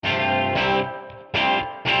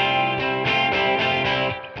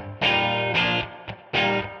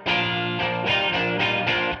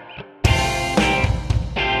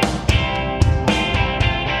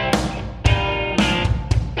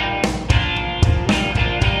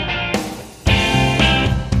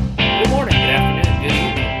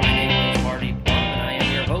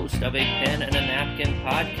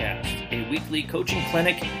daily coaching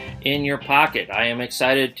clinic in your pocket. I am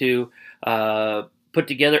excited to put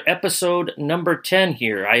together episode number 10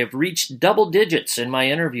 here. I have reached double digits in my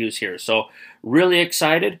interviews here, so really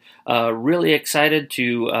excited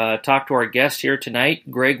to talk to our guest here tonight,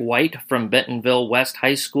 Greg White from Bentonville West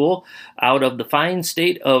High School out of the fine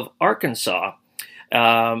state of Arkansas.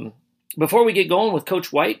 Before we get going with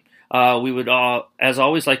Coach White, we would, as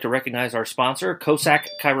always, like to recognize our sponsor, Cossack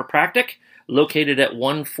Chiropractic, located at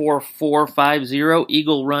 14450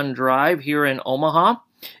 Eagle Run Drive here in Omaha.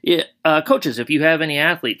 Coaches, if you have any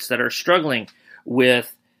athletes that are struggling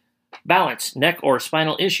with balance, neck, or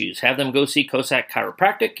spinal issues, have them go see Cossack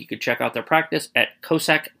Chiropractic. You can check out their practice at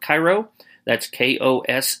Cossack Chiro. That's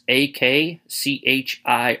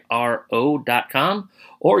KOSAKCHIRO.com.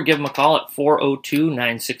 Or give them a call at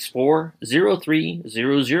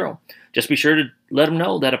 402-964-0300. Just be sure to let them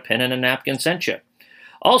know that a pen and a napkin sent you.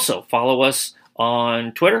 Also, follow us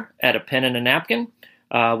on Twitter at a pen and a napkin.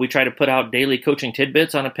 We try to put out daily coaching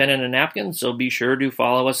tidbits on a pen and a napkin, so be sure to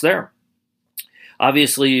follow us there.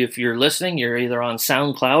 Obviously, if you're listening, you're either on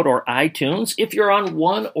SoundCloud or iTunes. If you're on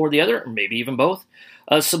one or the other, or maybe even both,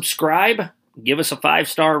 subscribe, give us a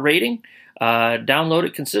 5-star rating, download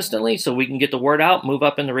it consistently so we can get the word out, move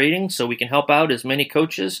up in the ratings, so we can help out as many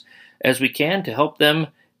coaches as we can to help them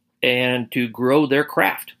and to grow their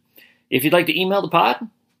craft. If you'd like to email the pod,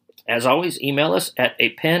 as always, email us at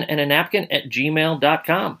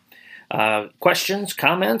apenandanapkin@gmail.com. Questions,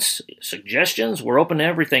 comments, suggestions, we're open to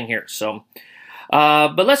everything here. So,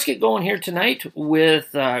 but let's get going here tonight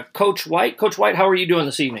with Coach White. Coach White, how are you doing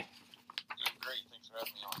this evening? Great, thanks for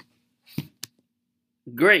having me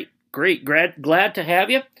on. Great. Glad to have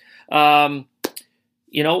you.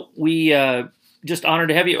 We just honored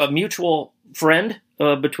to have you. A mutual friend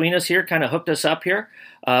between us here kind of hooked us up here.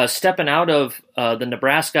 Stepping out of the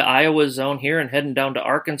Nebraska-Iowa zone here and heading down to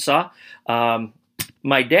Arkansas.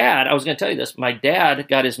 My dad, I was going to tell you this, my dad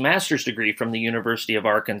got his master's degree from the University of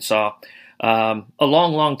Arkansas a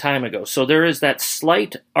long time ago. So there is that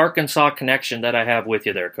slight Arkansas connection that I have with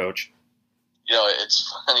you there, Coach. You know, it's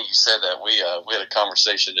funny you said that. We had a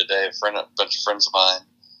conversation today. A bunch of friends of mine,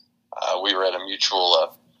 we were at a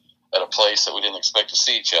mutual at a place that we didn't expect to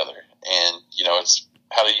see each other. And, you know, it's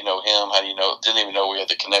how do you know him? How do you know? Didn't even know we had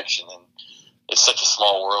the connection. And it's such a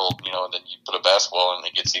small world, you know, and then you put a basketball and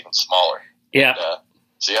it gets even smaller. Yeah. And,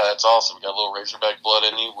 so, yeah, that's awesome. We got a little Razorback blood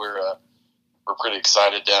in you. We're pretty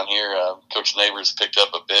excited down here. Coach Neighbors picked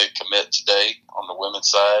up a big commit today on the women's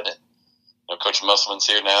side. And, you know, Coach Musselman's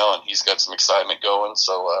here now, and he's got some excitement going.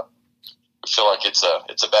 So we feel like it's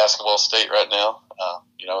a basketball state right now.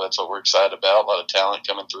 You know, that's what we're excited about. A lot of talent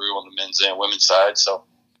coming through on the men's and women's side. So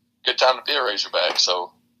good time to be a Razorback.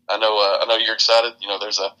 So I know you're excited. You know,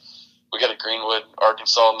 we got a Greenwood,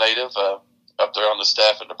 Arkansas native up there on the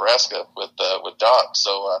staff in Nebraska with Doc.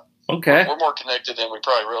 So okay, we're more connected than we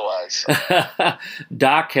probably realize. So.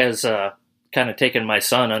 Doc has kind of taken my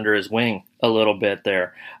son under his wing a little bit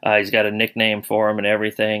there. He's got a nickname for him and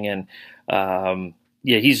everything, and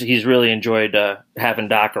he's really enjoyed having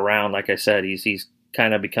Doc around. Like I said, he's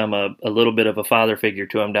kind of become a little bit of a father figure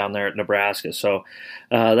to him down there at Nebraska. So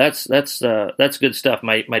that's good stuff.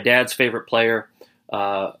 My dad's favorite player,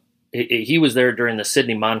 he was there during the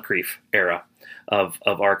Sidney Moncrief era of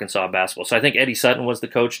Arkansas basketball. So I think Eddie Sutton was the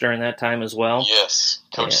coach during that time as well. Yes,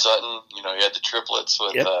 Coach Sutton. You know, he had the triplets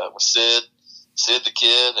with Sid the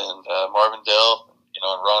Kid, and Marvin Dell, you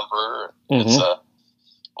know, and Ron Brewer. Mm-hmm. It's a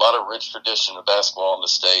lot of rich tradition of basketball in the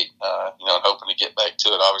state. You know, and hoping to get back to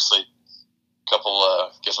it. Obviously, a couple,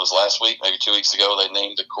 I guess it was last week, maybe 2 weeks ago, they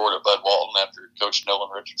named the court at Bud Walton after Coach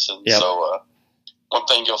Nolan Richardson. Yep. So one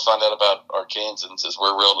thing you'll find out about Arkansans is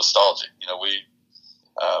we're real nostalgic. You know, we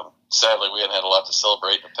sadly we hadn't had a lot to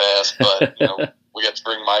celebrate in the past, but you know, we got to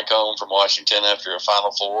bring Mike home from Washington after a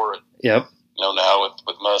Final Four. And, yep. You know, now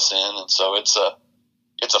with Muss in, and so it's a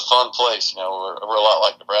fun place. You know, we're a lot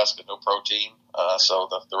like Nebraska, no pro team. So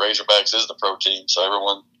the Razorbacks is the pro team. So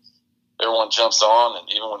everyone jumps on, and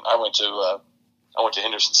even when I went to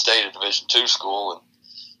Henderson State, a Division II school, and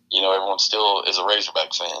you know, everyone still is a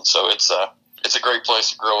Razorback fan. So it's a great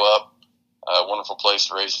place to grow up, a wonderful place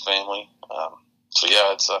to raise a family. So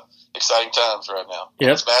yeah, it's exciting times right now.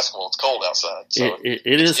 Yep. It's basketball. It's cold outside. So it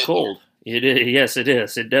is cold. It is. Yes, it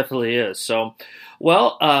is. It definitely is. So,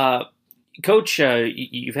 well, Coach,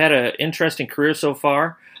 you've had an interesting career so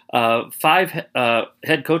far. 5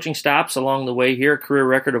 head coaching stops along the way here. Career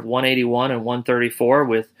record of 181 and 134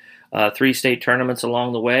 with 3 state tournaments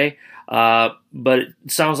along the way. But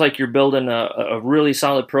it sounds like you're building a really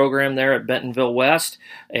solid program there at Bentonville West,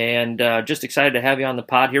 and just excited to have you on the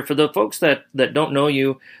pod here. For the folks that don't know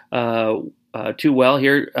you, too well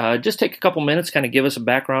here, just take a couple minutes, kind of give us a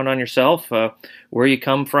background on yourself, where you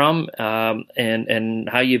come from, and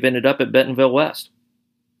how you've ended up at Bentonville West.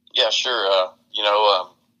 Yeah, sure.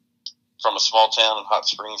 From a small town in Hot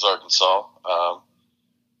Springs, Arkansas.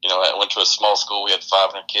 I went to a small school. We had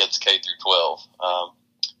 500 kids, K through 12.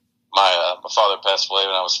 My father passed away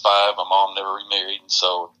when I was 5. My mom never remarried, and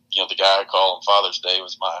so the guy I call on Father's Day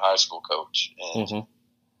was my high school coach. And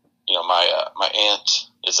my aunt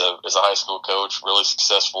is a high school coach, really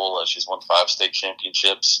successful. She's won 5 state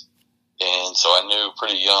championships, and so I knew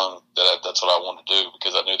pretty young that that's what I wanted to do,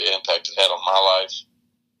 because I knew the impact it had on my life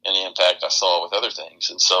and the impact I saw with other things.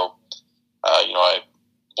 And so, I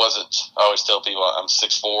always tell people I'm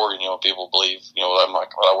 6'4", and people believe I'm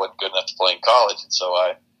like, well, I wasn't good enough to play in college, and so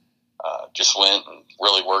I just went and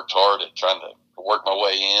really worked hard at trying to work my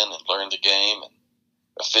way in and learn the game, and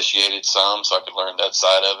officiated some so I could learn that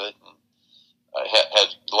side of it. And I had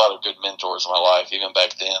a lot of good mentors in my life, even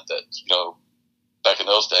back then, that, back in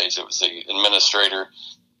those days, it was the administrator,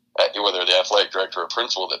 whether the athletic director or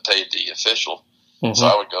principal, that paid the official. Mm-hmm. So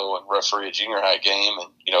I would go and referee a junior high game, and,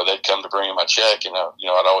 they'd come to bring in my check, and,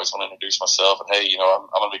 I'd always want to introduce myself, and, hey, I'm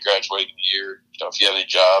going to be graduating in a year, if you have any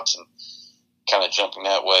jobs, and kind of jumping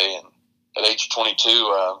that way. And at age 22,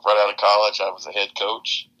 right out of college, I was a head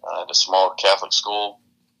coach at a small Catholic school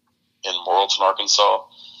in Morrilton, Arkansas,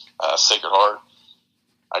 Sacred Heart.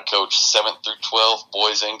 I coached 7th through 12th,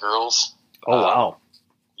 boys and girls. Oh, wow.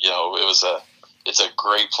 It's a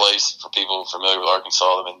great place for people familiar with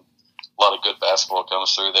Arkansas. I mean, a lot of good basketball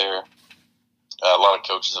comes through there. A lot of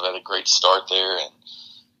coaches have had a great start there, and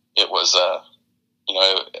it was,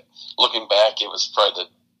 looking back, it was probably the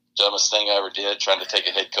dumbest thing I ever did, trying to take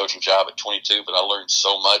a head coaching job at 22, but I learned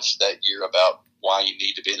so much that year about why you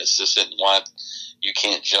need to be an assistant and why you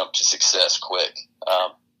can't jump to success quick.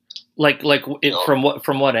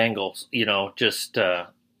 From what angles, just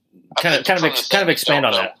kind of expand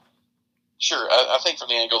on that. Sure. I think from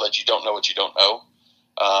the angle that you don't know what you don't know.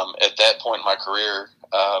 At that point in my career,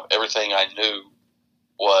 everything I knew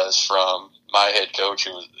was from my head coach,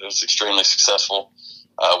 who was extremely successful.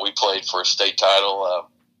 We played for a state title.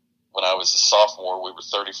 When I was a sophomore, we were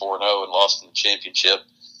 34-0 and lost in the championship.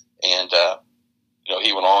 And,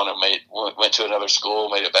 he went on and went to another school,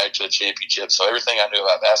 made it back to the championship. So everything I knew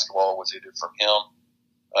about basketball was either from him,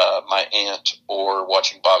 my aunt, or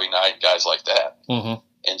watching Bobby Knight and guys like that. Mm-hmm.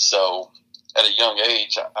 And so at a young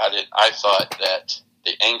age, I thought that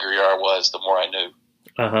the angrier I was, the more I knew.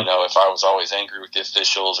 Uh-huh. If I was always angry with the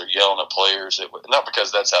officials or yelling at players, not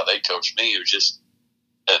because that's how they coached me. It was just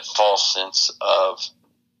a false sense of,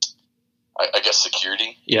 I guess,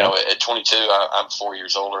 security. Yeah. At 22, I'm 4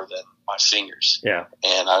 years older than my seniors. Yeah.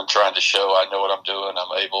 And I'm trying to show I know what I'm doing.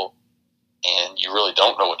 I'm able, and you really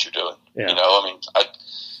don't know what you're doing. Yeah.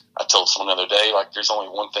 I told someone the other day, like, there's only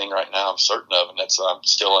one thing right now I'm certain of, and that's that I'm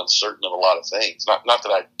still uncertain of a lot of things. Not that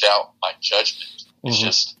I doubt my judgment. It's mm-hmm.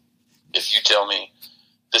 just, if you tell me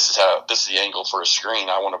this is the angle for a screen,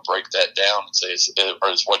 I want to break that down and say, is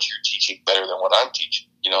what you're teaching better than what I'm teaching?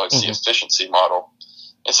 It's mm-hmm. the efficiency model.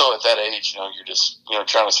 And so at that age, you're just,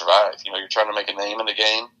 trying to survive. You're trying to make a name in the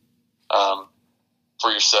game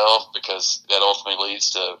for yourself, because that ultimately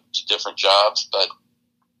leads to different jobs. But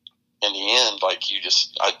in the end,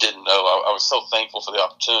 I didn't know. I was so thankful for the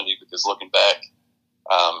opportunity, because looking back,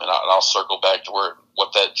 and I'll circle back to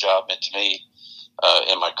what that job meant to me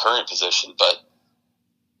in my current position, but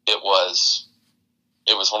it was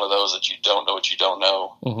one of those that you don't know what you don't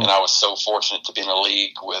know. Mm-hmm. And I was so fortunate to be in a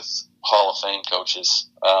league with Hall of Fame coaches,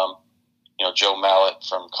 Joe Mallett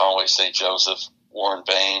from Conway St. Joseph, Warren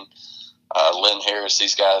Bain, Lynn Harris,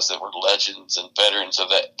 these guys that were legends and veterans of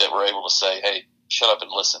that were able to say, hey, shut up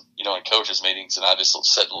and listen, in coaches meetings. And I just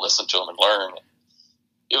sit and listen to them and learn.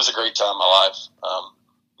 It was a great time in my life.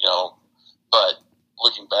 But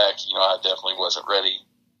looking back, I definitely wasn't ready,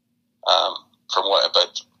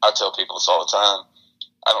 but I tell people this all the time.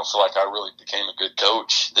 I don't feel like I really became a good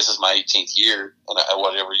coach. This is my 18th year, and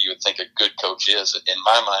whatever you would think a good coach is, in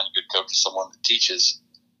my mind, a good coach is someone that teaches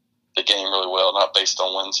the game really well, not based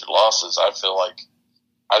on wins or losses. I feel like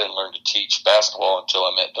I didn't learn to teach basketball until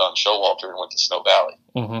I met Don Showalter and went to Snow Valley.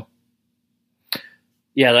 Mm-hmm.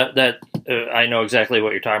 Yeah, that I know exactly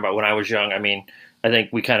what you're talking about. When I was young, I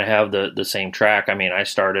think we kind of have the same track. I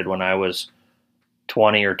started when I was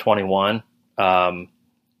 20 or 21.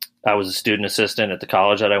 I was a student assistant at the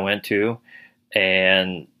college that I went to,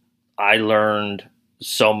 and I learned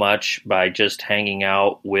so much by just hanging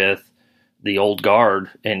out with the old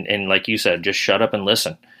guard and like you said, just shut up and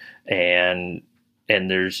listen. And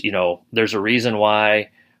there's a reason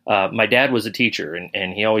why my dad was a teacher,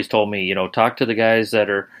 and he always told me, talk to the guys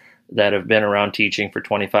that are that have been around teaching for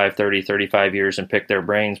 25, 30, 35 years and pick their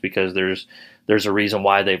brains, because there's a reason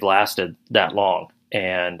why they've lasted that long.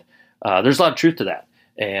 And there's a lot of truth to that.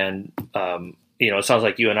 And, it sounds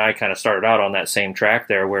like you and I kind of started out on that same track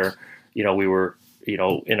there where, we were,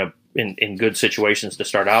 in good situations to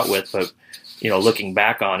start out with, but, looking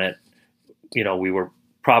back on it, we were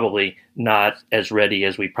probably not as ready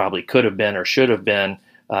as we probably could have been or should have been.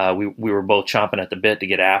 We were both chomping at the bit to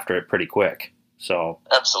get after it pretty quick. So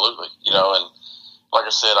absolutely, and like I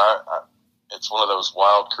said, I it's one of those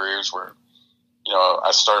wild careers where,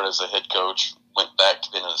 I started as a head coach, went back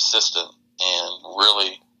to being an assistant, and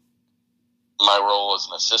really my role as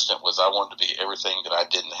an assistant was I wanted to be everything that I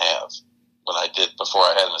didn't have when I did before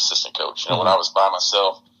I had an assistant coach. When I was by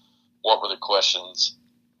myself, what were the questions,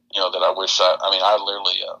 that I wish I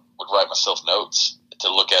literally would write myself notes to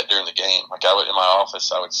look at during the game. Like I would, in my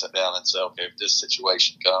office, I would sit down and say, okay, if this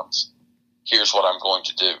situation comes, here's what I'm going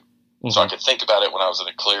to do. So I could think about it when I was in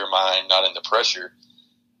a clear mind, not in the pressure.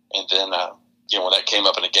 And then, when that came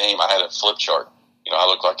up in a game, I had a flip chart. I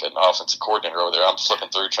looked like an offensive coordinator over there. I'm flipping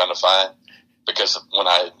through trying to find, because when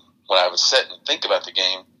I would sit and think about the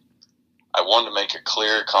game, I wanted to make a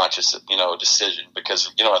clear, conscious, decision, because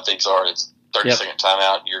how things are. It's 30-second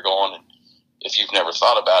timeout, and you're going, and if you've never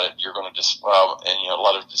thought about it, you're going to just, a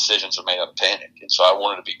lot of decisions are made out of panic. And so I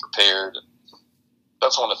wanted to be prepared. And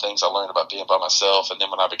that's one of the things I learned about being by myself. And then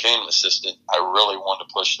when I became an assistant, I really wanted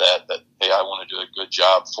to push that, hey, I want to do a good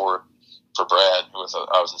job for Brad, who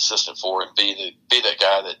I was an assistant for, and be that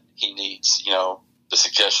guy that he needs, the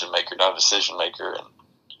suggestion maker, not a decision maker. And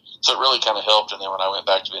so it really kind of helped. And then when I went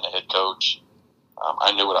back to being a head coach,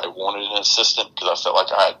 I knew what I wanted in an assistant, because I felt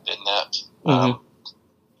like I had been that. And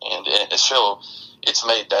it's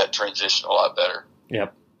made that transition a lot better.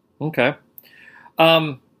 Yep. Okay.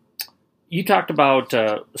 You talked about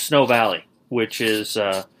Snow Valley, which is,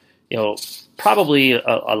 probably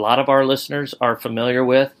a lot of our listeners are familiar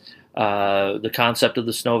with the concept of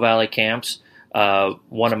the Snow Valley camps.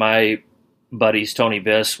 One of my buddies, Tony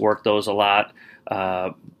Biss, worked those a lot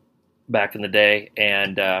back in the day.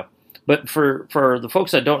 And but for the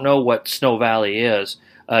folks that don't know what Snow Valley is,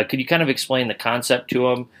 could you kind of explain the concept to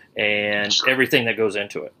them and everything that goes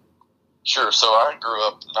into it? Sure. So I grew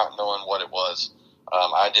up not knowing what it was.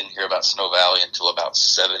 I didn't hear about Snow Valley until about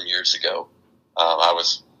 7 years ago. I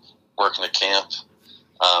was working a camp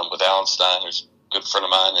with Alan Stein, who's a good friend of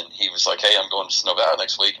mine, and he was like, hey, I'm going to Snow Valley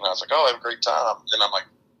next week. And I was like, oh, I have a great time. And then I'm like,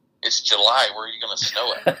 it's July. Where are you going to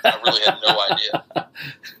snow at? I really had no idea.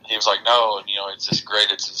 He was like, no, and it's just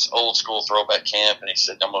great. It's this old school throwback camp. And he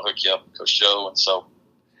said, I'm going to hook you up with Coach Joe. And so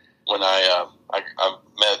when I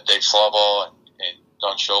met Dave Slawball and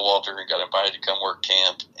Don Showalter and got invited to come work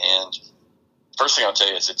camp, and first thing I'll tell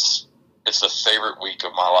you is it's the favorite week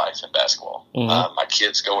of my life in basketball. My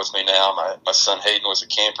kids go with me now. My son Hayden was a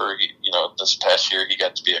camper. This past year he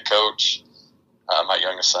got to be a coach. My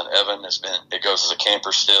youngest son Evan goes as a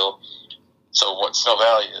camper still. So what Snow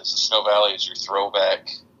Valley is? Snow Valley is your throwback.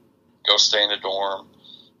 Go stay in a dorm.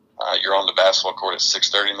 You're on the basketball court at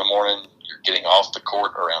 6:30 in the morning. You're getting off the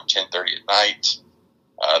court around 10:30 at night.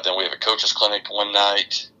 Then we have a coaches clinic one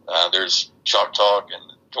night. There's chalk talk and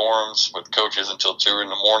dorms with coaches until 2 in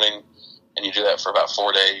the morning, and you do that for about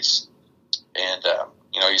 4 days. And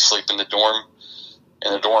you sleep in the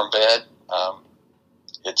dorm bed.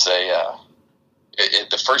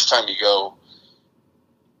 The first time you go,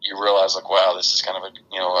 you realize like, wow, this is kind of and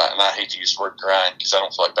I hate to use the word grind, because I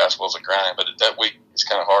don't feel like basketball's a grind, but that week is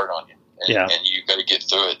kind of hard on you, and you got to get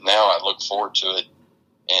through it. Now I look forward to it,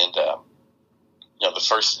 and the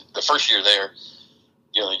first year there,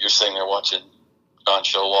 you're sitting there watching Don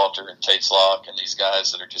Showalter and Tate Slock and these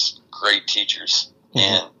guys that are just great teachers.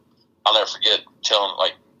 And I'll never forget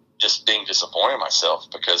just being disappointed in myself,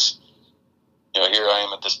 because, here I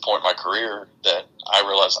am at this point in my career that I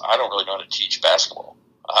realize I don't really know how to teach basketball.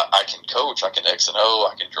 I can coach, I can X and O,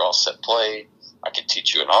 I can draw set play, I can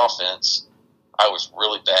teach you an offense. I was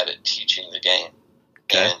really bad at teaching the game.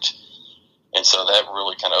 Okay. And so that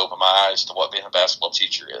really kind of opened my eyes to what being a basketball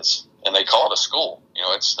teacher is. And they call it a school.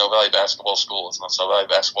 It's Snow Valley Basketball School. It's not Snow Valley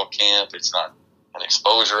Basketball Camp. It's not an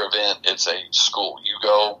exposure event. It's a school. You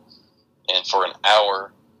go, and for an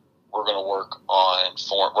hour, we're going to work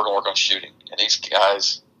on shooting. And these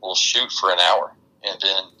guys will shoot for an hour. And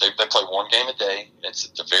then they play one game a day. It's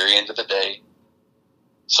at the very end of the day.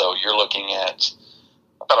 So you're looking at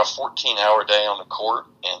about a 14-hour day on the court,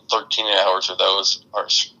 and 13 hours of those are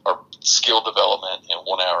skill development and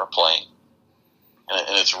 1 hour playing.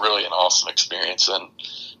 And it's really an awesome experience. And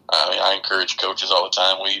I encourage coaches all the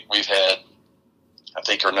time. We've had, I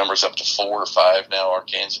think our number's up to 4 or 5 now,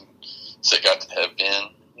 Arkansans that have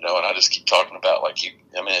been, and I just keep talking about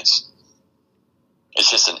it's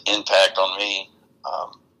just an impact on me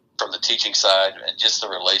from the teaching side and just the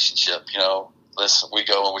relationship. Listen, we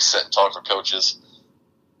go and we sit and talk to coaches,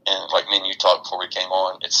 and like me and you talked before we came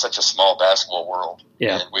on, it's such a small basketball world.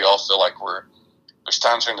 Yeah. And we all feel like there's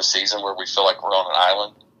times during the season where we feel like we're on an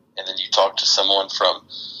island, and then you talk to someone from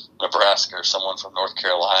Nebraska or someone from North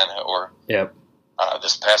Carolina, or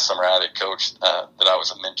this past summer I had a coach that I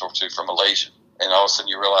was a mentor to from Malaysia, and all of a sudden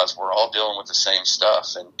you realize we're all dealing with the same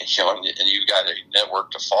stuff, and you got a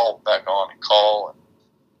network to fall back on and call, and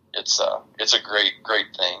it's a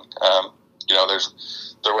great thing.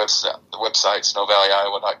 There's their website, the website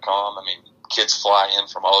snowvalleyiowa.com. I mean, kids fly in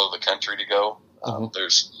from all over the country to go.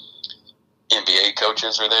 There's NBA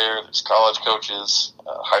coaches are there. There's college coaches,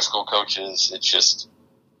 high school coaches.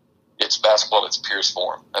 It's basketball at its purest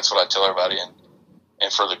form. That's what I tell everybody.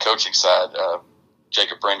 And for the coaching side,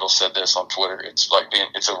 Jacob Brindle said this on Twitter. It's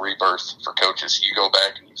a rebirth for coaches. You go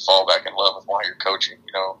back and you fall back in love with why you're coaching.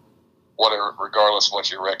 Regardless of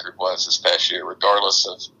what your record was this past year, regardless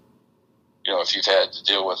of if you've had to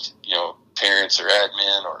deal with parents or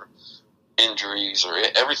admin or injuries or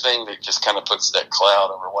everything that just kind of puts that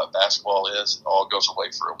cloud over what basketball is, it all goes away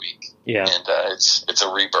for a week. Yeah, and it's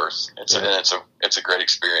a rebirth. It's a great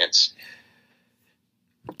experience.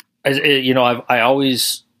 I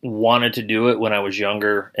always wanted to do it when I was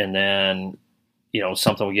younger, and then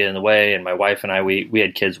something would get in the way. And my wife and I, we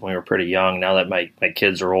had kids when we were pretty young. Now that my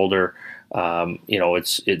kids are older,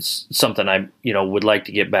 it's something I would like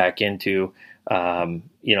to get back into. So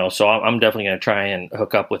I'm definitely going to try and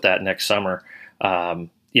hook up with that next summer.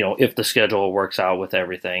 If the schedule works out with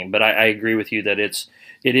everything. But I agree with you that it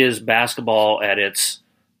is basketball at its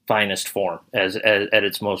finest form, at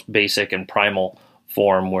its most basic and primal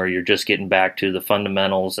form, where you're just getting back to the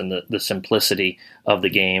fundamentals and the simplicity of the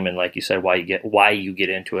game, and like you said, why you get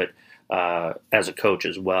into it as a coach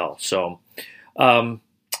as well. So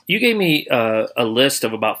you gave me a list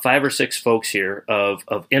of about 5 or 6 folks here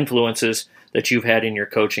of influences that you've had in your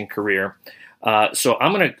coaching career. So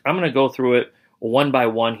I'm gonna go through it one by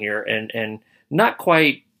one here, and not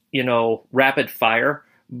quite rapid fire,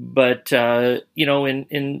 but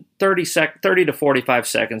in 30 to 45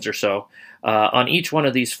 seconds or so on each one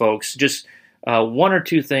of these folks, just 1 or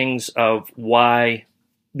 2 things of why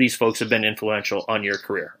these folks have been influential on your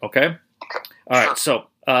career. Okay. All right. So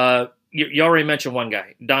you already mentioned one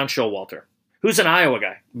guy, Don Showalter, who's an Iowa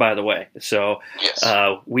guy, by the way. So yes.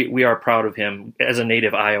 We are proud of him as a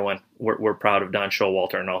native Iowan. We're proud of Don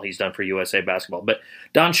Showalter and all he's done for USA basketball. But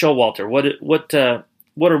Don Showalter, what are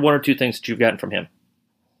 1 or 2 things that you've gotten from him?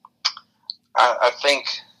 I think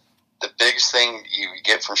the biggest thing you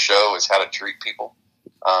get from Show is how to treat people.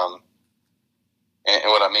 And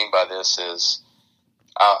what I mean by this is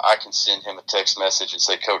I can send him a text message and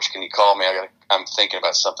say, Coach, can you call me? I'm thinking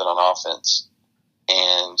about something on offense.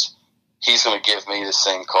 And he's going to give me the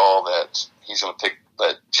same call that he's going to pick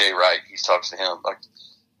that Jay Wright. He talks to him.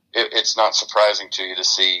 It's not surprising to you to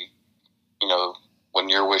see, when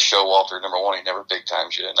you're with Showalter, number one, he never big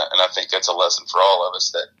times you. And I think that's a lesson for all of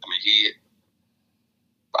us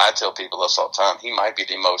I tell people this all the time. He might be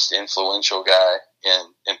the most influential guy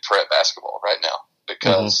in prep basketball right now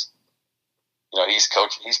because, he's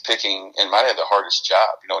coaching, he's picking, and might have the hardest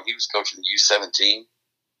job. When he was coaching the U17,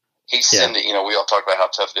 he's sending, we all talk about how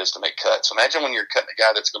tough it is to make cuts. Imagine when you're cutting a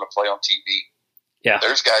guy that's going to play on TV. Yeah.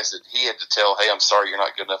 There's guys that he had to tell, hey, I'm sorry you're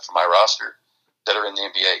not good enough for my roster that are in the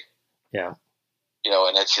NBA. Yeah.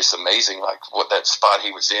 And it's just amazing, what that spot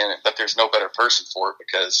he was in. But there's no better person for it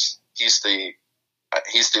because he's the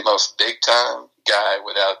most big time guy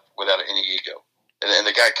without any ego. And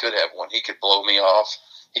the guy could have one. He could blow me off.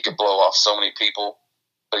 He could blow off so many people,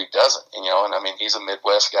 but he doesn't. And I mean, he's a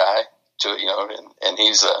Midwest guy too. And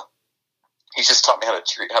he's just taught me how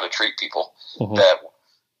to treat people. Mm-hmm. That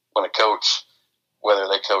when a coach, whether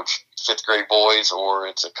they coach 5th grade boys or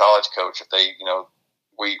it's a college coach, if they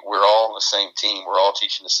we're all on the same team. We're all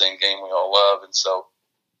teaching the same game we all love, and so.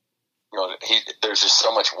 There's just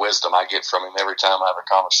so much wisdom I get from him every time I have a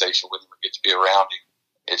conversation with him or get to be around him.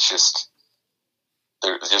 It's just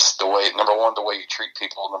the way, number one, the way you treat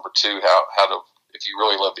people. Number 2, how to, if you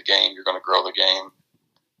really love the game, you're going to grow the game.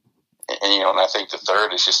 And I think the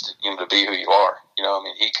third is just, to be who you are.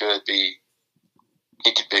 He could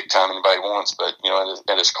big time anybody wants, but,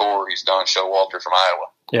 at his core, he's Don Showalter from Iowa.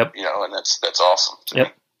 Yep. And that's awesome to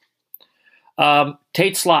me.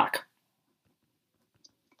 Tate Slock.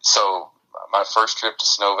 So my first trip to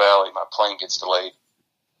Snow Valley, my plane gets delayed.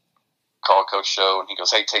 Call Coach Show, and he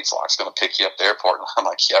goes, "Hey, Tate Slock's going to pick you up at the airport." And I'm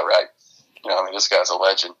like, "Yeah, right." This guy's a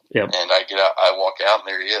legend. Yep. And I get out, I walk out, and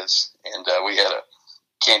there he is. And we had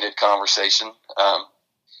candid conversation.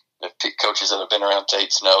 If coaches that have been around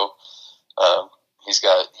Tate's know,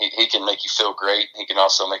 he can make you feel great. He can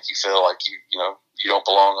also make you feel like you don't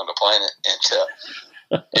belong on the planet.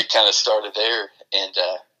 And it kind of started there. And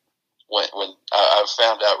when I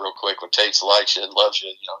found out real quick, when Tate's likes you and loves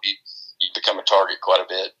you, you become a target quite a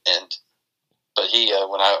bit. But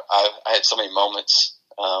when I had so many moments,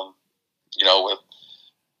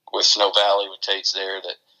 with Snow Valley, with Tate's there,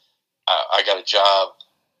 that I got a job.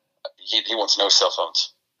 He wants no cell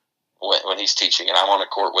phones when he's teaching, and I'm on the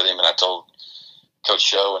court with him. And I told Coach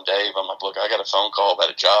Show and Dave, I'm like, look, I got a phone call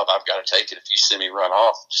about a job. I've got to take it. If you see me run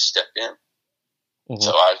off, just step in. Mm-hmm.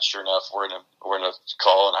 So sure enough, we're in a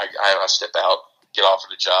call, and I step out, get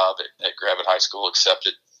offered a job at Gravett High School, accept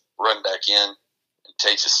it, run back in, and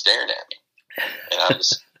Tate's just staring at me, and I'm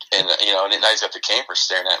just. And now he's got the campers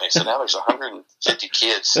staring at me. So now there's 150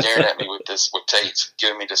 kids staring at me with Tate's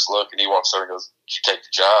giving me this look. And he walks over and goes, "Did you take the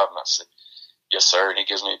job?" And I said, "Yes, sir." And he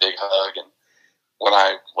gives me a big hug. And when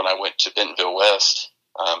I went to Bentonville West,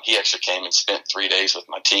 he actually came and spent 3 days with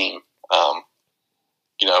my team. And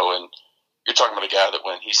you're talking about a guy that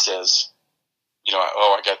when he says,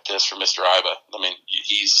 I got this from Mr. Iba. I mean,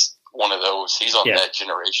 he's one of those. He's on that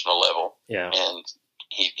generational level. Yeah. And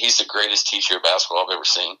he's the greatest teacher of basketball I've ever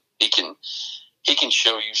seen. He can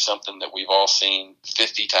show you something that we've all seen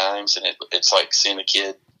 50 times, and it's like seeing a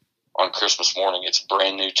kid on Christmas morning. It's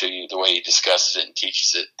brand new to you, the way he discusses it and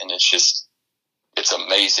teaches it, and it's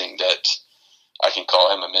amazing that I can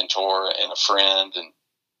call him a mentor and a friend, and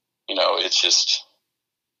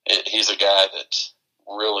he's a guy that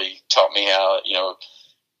really taught me how.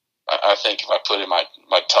 I think if I put in my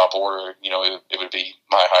top order, it would be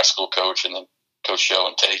my high school coach, and then Coach Show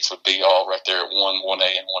and Tate's would be all right there at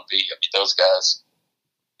 1A and 1B. I mean, those guys.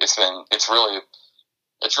 It's really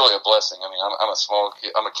a blessing. I mean,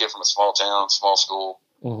 I'm a kid from a small town, small school,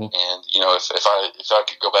 mm-hmm. And if I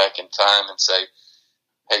could go back in time and say,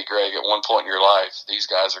 "Hey, Greg, at one point in your life, these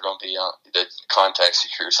guys are going to be the contacts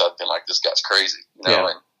you or something like this guy's crazy," Yeah.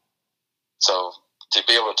 And so to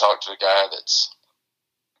be able to talk to a guy that's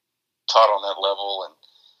taught on that level and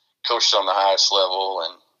coached on the highest level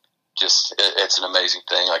and just it's an amazing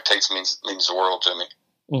thing. Like Tate's means the world to me.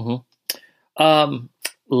 Mm-hmm.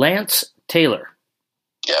 Lance Taylor.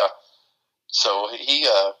 Yeah. So he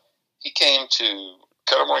came to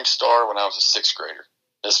Cutter Morning Star when I was a sixth grader.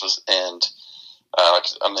 This was like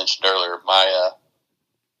I mentioned earlier, my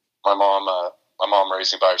mom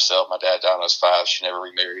raised me by herself. My dad died when I was 5. She never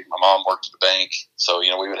remarried. My mom worked at the bank, so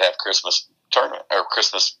we would have Christmas tournament or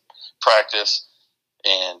Christmas practice,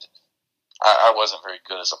 and I wasn't very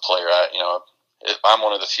good as a player. I'm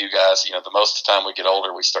one of the few guys. The most of the time we get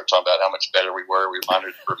older, we start talking about how much better we were. We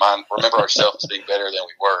remember ourselves as being better than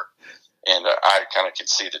we were, and I kind of could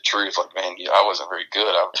see the truth. Like, man, I wasn't very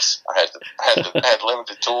good. I had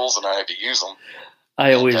limited tools, and I had to use them.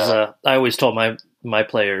 I always told my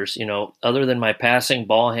players, other than my passing,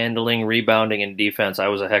 ball handling, rebounding, and defense, I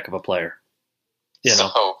was a heck of a player. So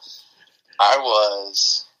I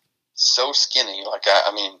was so skinny. Like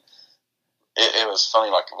it was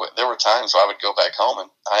funny. Like there were times where I would go back home and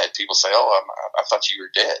I had people say, "Oh, I thought you were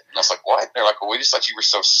dead." And I was like, "What?" And they're like, "Well, we just thought you were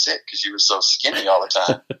so sick because you were so skinny all the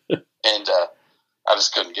time." And I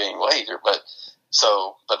just couldn't gain weight. But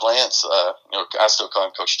Lance, I still call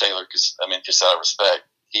him Coach Taylor because just out of respect,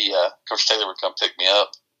 Coach Taylor would come pick me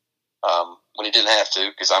up when he didn't have to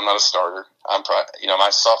because I'm not a starter. My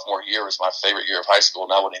sophomore year was my favorite year of high school,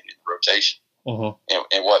 and I went into rotation. Mm-hmm.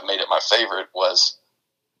 And what made it my favorite was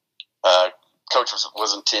Coach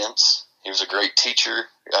was intense. He was a great teacher.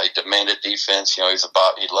 He demanded defense. He loved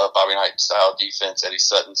Bobby Knight style defense. Eddie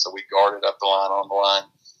Sutton, so we guarded up the line, on the line,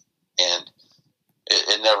 and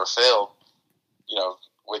it never failed.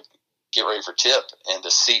 We'd get ready for tip, and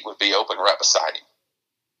the seat would be open right beside him.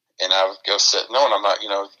 And I would go sit. No, and I'm not.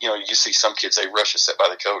 You see some kids, they rush to sit by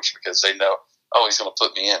the coach because they know, he's going to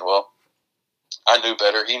put me in. Well, I knew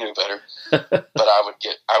better. He knew better. But I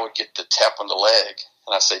would get the tap on the leg,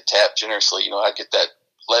 and I say tap generously. I'd get that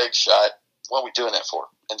leg shot. What are we doing that for?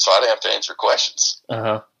 And so I didn't have to answer questions.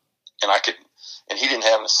 Uh-huh. And he didn't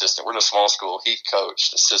have an assistant. We're in a small school. He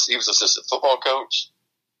coached. He was assistant football coach.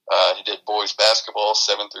 He did boys basketball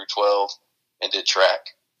 7 through 12, and did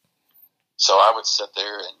track. So I would sit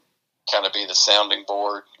there and kind of be the sounding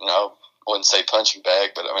board. I wouldn't say punching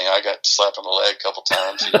bag, but I got slapped on the leg a couple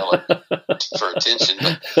times, for attention.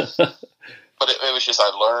 But it was just I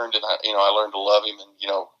learned, and I learned to love him,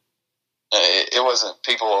 and it wasn't.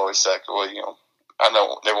 People always say, "Well, I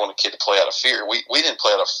know they want a kid to play out of fear." We didn't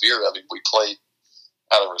play out of fear of him. We played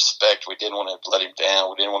out of respect. We didn't want to let him down.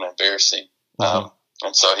 We didn't want to embarrass him. Mm-hmm.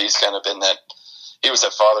 And so he's kind of been that he was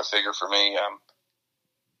that father figure for me,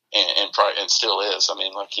 and still is. I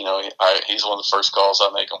mean, like, he's one of the first calls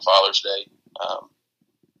I make on Father's Day,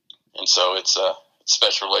 and so it's a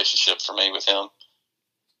special relationship for me with him.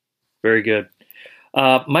 Very good.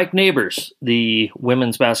 Mike Neighbors, the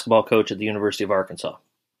women's basketball coach at the University of Arkansas.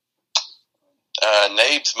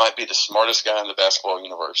 Nabes might be the smartest guy in the basketball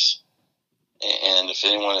universe, and if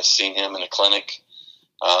anyone has seen him in a clinic,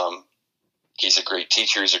 he's a great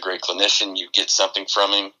teacher. He's a great clinician. You get something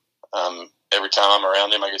from him. Every time I'm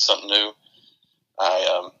around him, I get something new.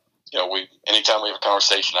 Anytime we have a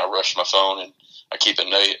conversation, I rush my phone and I keep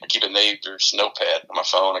a Neighbors notepad on my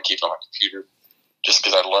phone. I keep it on my computer just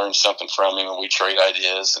because I learned something from him, and we trade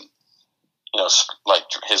ideas and, like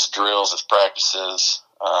his drills, his practices.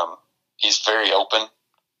 He's very open,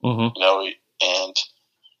 and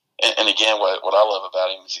again, what I love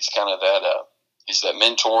about him is he's kind of that, he's that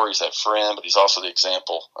mentor, he's that friend, but he's also the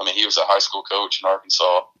example. I mean, he was a high school coach in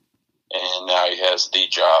Arkansas, and now he has the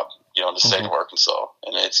job, in the state of Arkansas.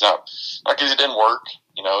 And it's not because it didn't work,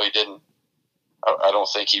 he didn't, I don't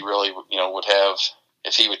think he really, would have,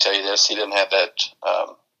 if he would tell you this, he didn't have that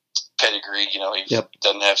pedigree, he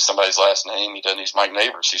doesn't have somebody's last name. He's Mike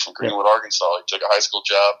Neighbors. He's from Greenwood, Arkansas. He took a high school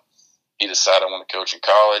job. He decided I want to coach in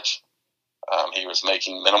college. He was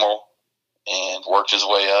making minimal and worked his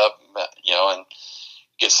way up, and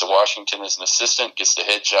gets to Washington as an assistant, gets the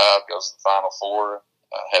head job, goes to the Final Four,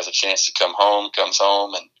 has a chance to comes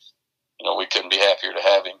home, and, we couldn't be happier to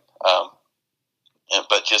have him.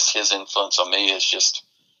 But just his influence on me is just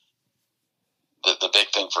the big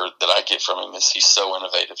thing that I get from him is he's so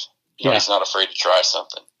innovative. He's not afraid to try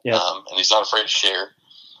something, and he's not afraid to share.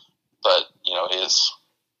 But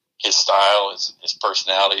his style, his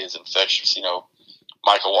personality is infectious.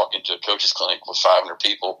 Michael walked into a coach's clinic with 500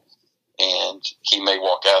 people, and he may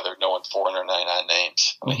walk out of there knowing 499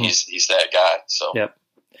 names. I mean, he's that guy. So,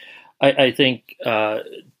 I think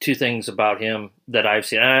two things about him that I've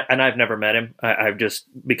seen, and I've never met him. I've just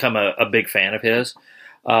become a big fan of his.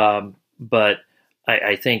 But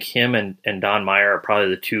I think him and Don Meyer are probably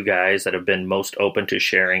the two guys that have been most open to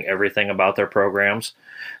sharing everything about their programs.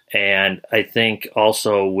 And I think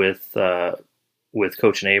also with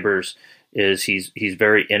Coach Neighbors is he's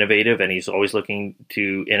very innovative, and he's always looking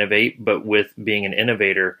to innovate. But with being an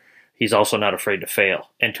innovator, he's also not afraid to fail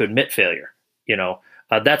and to admit failure.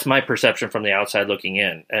 That's my perception from the outside looking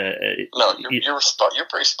in. No, you're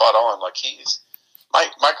pretty spot on. Like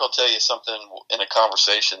Mike will tell you something in a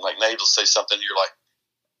conversation. Like Nate will say something, you're like,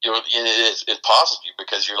 it pauses you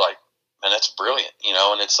because you're like, man, that's brilliant,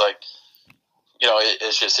 and it's like,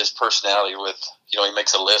 it's just his personality with, he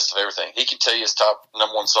makes a list of everything. He can tell you his top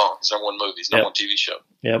number one song, his number one movie, his number one TV show.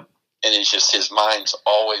 Yep. And it's just his mind's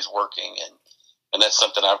always working. And that's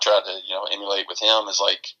something I've tried to, emulate with him is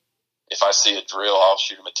like, if I see a drill, I'll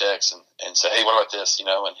shoot him a text and say, hey, what about this? And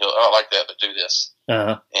he'll, I like that, but do this.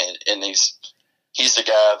 Uh-huh. And he's the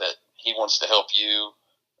guy that he wants to help you,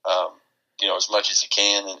 as much as he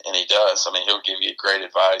can. And he does. I mean, he'll give you great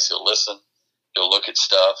advice. He'll listen. He'll look at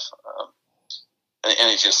stuff. And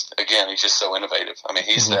he's just so innovative. I mean,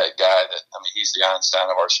 he's that guy he's the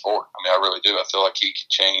Einstein of our sport. I mean, I really do. I feel like he could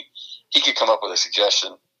change. He could come up with a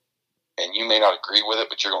suggestion, and you may not agree with it,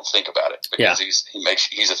 but you're going to think about it because he's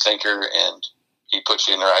a thinker, and he puts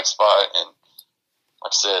you in the right spot. And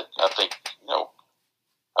like I said, I think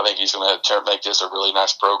he's going to make this a really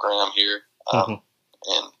nice program here, and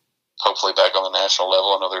hopefully back on the national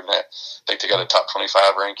level. I know I think they got a top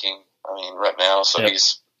 25 ranking. I mean, right now, so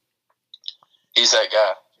he's that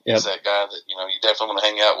guy. He's that guy that, you definitely want to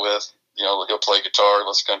hang out with. He'll play guitar,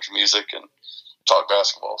 listen to country music, and talk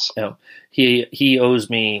basketball. So. Yeah. He owes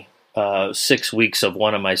me 6 weeks of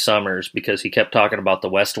one of my summers because he kept talking about the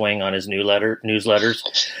West Wing on his newsletters.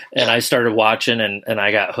 And I started watching and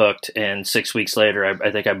I got hooked. And 6 weeks later,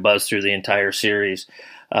 I think I buzzed through the entire series.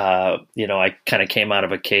 I kind of came out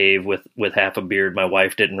of a cave with half a beard. My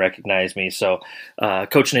wife didn't recognize me. So,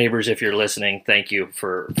 Coach Neighbors, if you're listening, thank you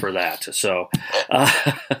for that. So,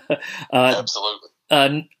 absolutely.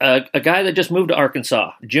 A guy that just moved to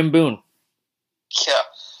Arkansas, Jim Boone. Yeah.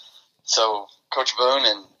 So Coach Boone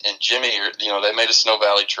and Jimmy, they made a Snow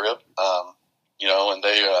Valley trip. And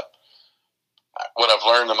they, what I've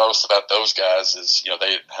learned the most about those guys is,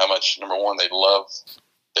 how much, number one, they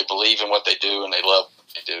believe in what they do and they love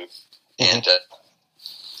what they do. And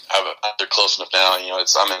they're close enough now. I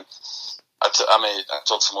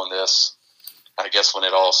told someone this, I guess when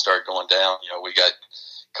it all started going down, we got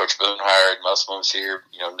Coach Boone hired, Musselman's here,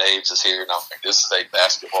 Naves is here. And I'm like, this is a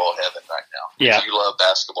basketball heaven right now. Yeah. If you love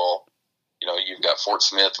basketball, you've got Fort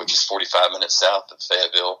Smith, which is 45 minutes south of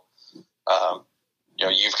Fayetteville.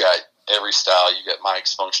 You've got every style. You got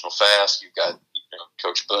Mike's Functional Fast. You've got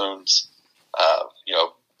Coach Boone's.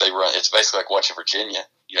 They run. It's basically like watching Virginia.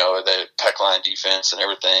 The pack line defense and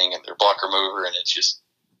everything, and their blocker mover, and it's just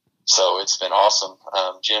so it's been awesome.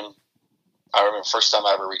 Jim, I remember the first time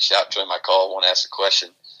I ever reached out to him. I called, want to ask a question,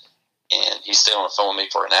 and he stayed on the phone with me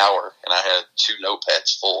for an hour, and I had 2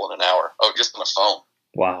 notepads full in an hour. Oh, just on the phone.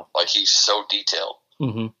 Wow! Like he's so detailed.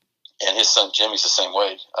 Mm-hmm. And his son Jimmy's the same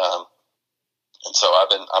way. And so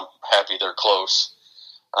I'm happy they're close.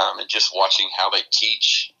 And just watching how they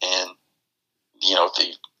teach and,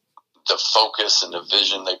 the focus and the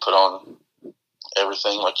vision they put on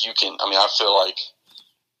everything. Like I feel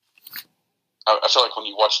like when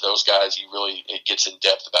you watch those guys, it gets in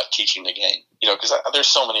depth about teaching the game, because there's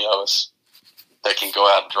so many of us that can go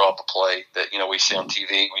out and draw up a play that, we see on TV,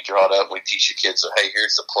 we draw it up, and we teach the kids, hey,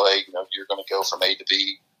 here's the play, you're going to go from A to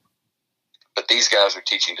B. But these guys are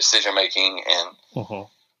teaching decision-making and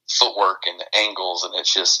footwork and angles, and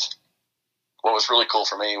it's just what was really cool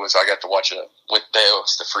for me was I got to watch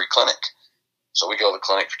it's the free clinic. So we go to the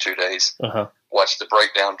clinic for 2 days, watch the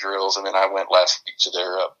breakdown drills, and then I went last week to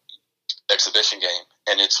their exhibition game.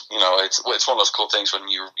 And it's one of those cool things when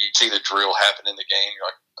you see the drill happen in the game, you're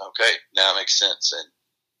like, okay, now it makes sense. And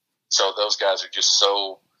so those guys are just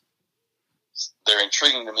they're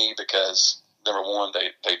intriguing to me because – number one,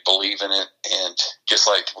 they believe in it, and just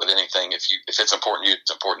like with anything, if it's important to you,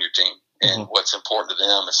 it's important to your team. And what's important to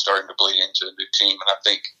them is starting to bleed into a new team. And I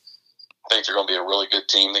think they're going to be a really good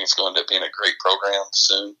team. I think it's going to end up being a great program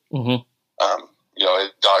soon.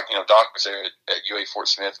 Doc was there at UA Fort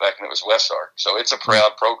Smith back when it was Westar, so it's a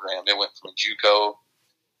proud program. It went from JUCO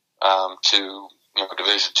to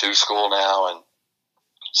Division II school now, and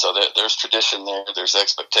so there's tradition there. There's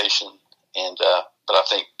expectation, and but I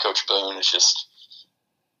think Coach Boone is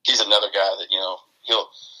he's another guy that,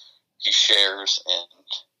 he shares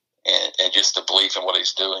and just the belief in what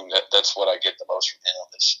he's doing. That's what I get the most from him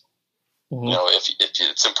is, if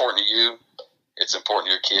it's important to you, it's important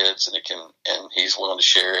to your kids, and he's willing to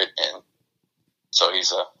share it. And so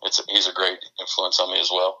he's a great influence on me as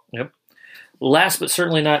well. Yep. Last but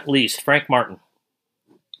certainly not least, Frank Martin.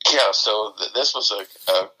 Yeah. So this was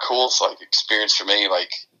a cool experience for me.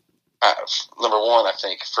 Number one, I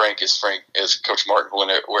think Frank is Coach Martin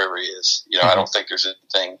wherever he is. I don't think there's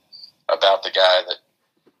anything about the guy that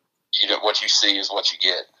what you see is what you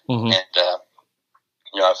get. And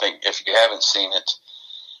I think if you haven't seen it,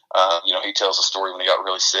 he tells a story when he got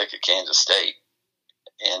really sick at Kansas State,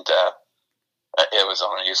 and it was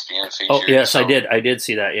on an ESPN feature. Oh yes, so, I did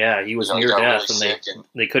see that. Yeah, he was near death, really and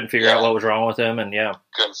they couldn't figure out what was wrong with him, and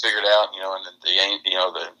couldn't figure it out.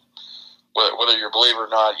 And whether you're a believer or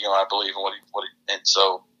not, I believe in what he and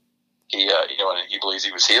so he, and he believes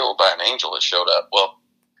he was healed by an angel that showed up. Well,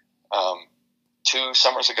 2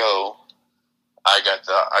 summers ago, I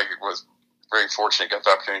was very fortunate, got the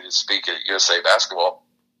opportunity to speak at USA Basketball,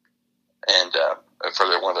 and for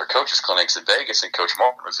one of their coaches clinics in Vegas, and Coach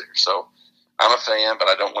Martin was there. So I'm a fan, but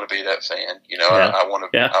I don't want to be that fan. I want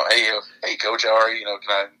to. Hey, Coach, how are you?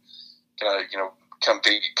 Can I can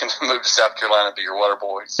move to South Carolina and be your water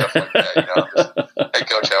boy, stuff like that. Hey,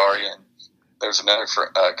 Coach, how are you? And there's another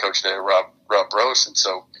coach there, Rob Rose, and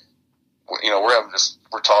so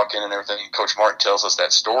we're talking and everything. And Coach Martin tells us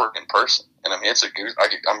that story in person, and it's I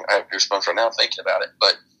have goosebumps right now thinking about it.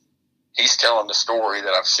 But he's telling the story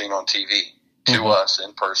that I've seen on TV to us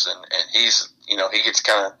in person, and he gets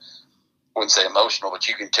kind of, wouldn't say emotional, but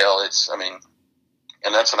you can tell and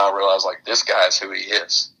that's when I realized this guy is who he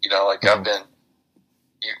is.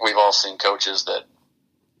 We've all seen coaches that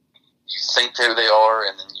you think who they are,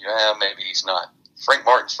 and then maybe he's not. Frank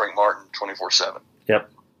Martin's Frank Martin 24/7. Yep.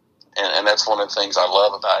 And that's one of the things I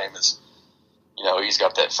love about him is, he's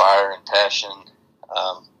got that fire and passion,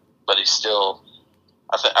 but he's still.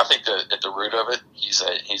 I think that at the root of it, he's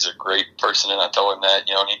a great person, and I told him that.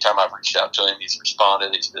 Anytime I've reached out to him, he's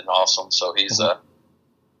responded. He's been awesome. So he's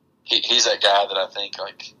he's that guy that I think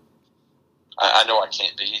I know I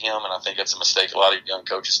can't be him, and I think that's a mistake a lot of young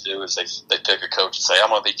coaches do is they pick a coach and say, I'm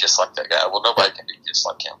going to be just like that guy. Well, nobody can be just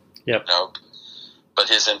like him. Yep. But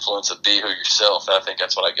his influence of be who yourself, I think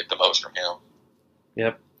that's what I get the most from him.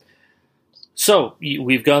 Yep. So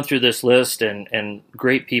we've gone through this list and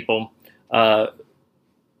great people.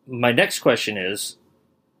 My next question is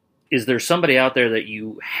there somebody out there that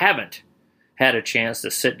you haven't had a chance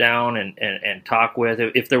to sit down and talk with?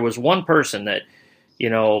 If there was one person that,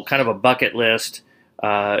 kind of a bucket list,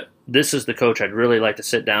 this is the coach I'd really like to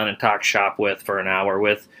sit down and talk shop with for an hour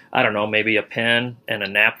with, I don't know, maybe a pen and a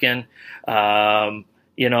napkin. Who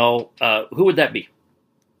would that be?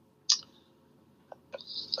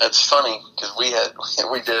 it's funny because we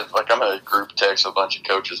did, like, I'm in a group text with a bunch of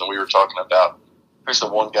coaches, and we were talking about who's the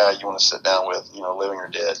one guy you want to sit down with, living or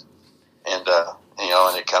dead. And,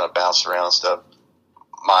 and it kind of bounced around and stuff.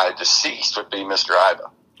 My deceased would be Mr.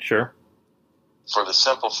 Iva. Sure. For the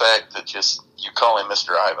simple fact that just you call him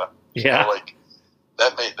Mr. Iva. Yeah.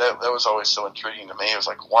 That was always so intriguing to me. It was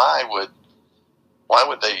like, why would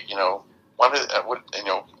they,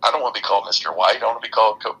 I don't want to be called Mr. White. I don't want to be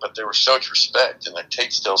called Coach, but there was such respect, and they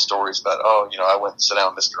tell stories about, I went and sat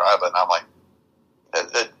down with Mr. Iva, and I'm like,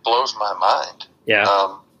 that blows my mind. Yeah.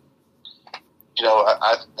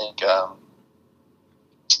 I think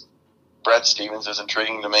Brad Stevens is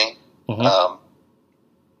intriguing to me. Mm-hmm.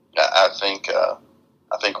 I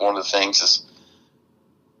think one of the things is,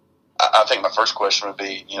 I think my first question would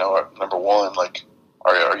be, number one, like,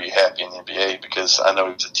 are you happy in the NBA? Because I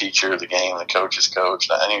know he's a teacher of the game, the coach is coach.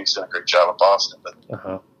 I think he's done a great job at Boston, but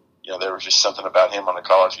there was just something about him on the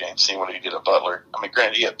college game, seeing what he did at Butler. I mean,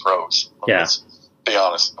 granted, he had pros. Let's be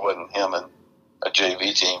honest, it wasn't him and a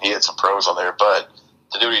JV team. He had some pros on there, but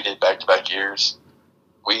to do what he did back-to-back years,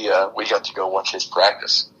 we got to go watch his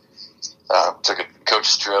practice. Took a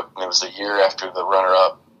coach's trip, and it was a year after the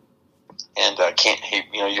runner-up. And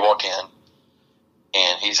you walk in,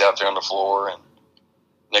 and he's out there on the floor, and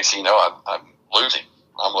next thing you know, I'm losing.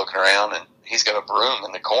 I'm looking around, and he's got a broom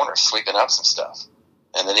in the corner sweeping up some stuff.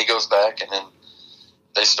 And then he goes back, and then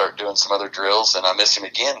they start doing some other drills, and I miss him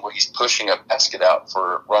again where he's pushing a basket out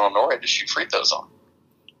for Ronald Norred to shoot free throws on.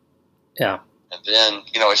 Yeah. And then,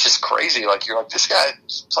 it's just crazy. Like, you're like, this guy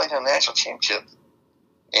played in a national championship.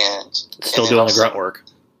 And still doing the grunt work.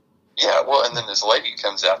 Yeah, well, and then this lady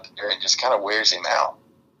comes out there and just kind of wears him out.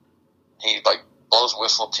 He, blows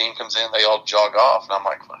whistle, team comes in, they all jog off, and I'm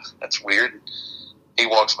like, well, that's weird. He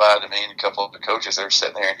walks by to me and a couple of the coaches that are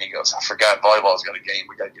sitting there, and he goes, I forgot volleyball's got a game,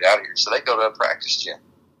 we got to get out of here. So they go to a practice gym.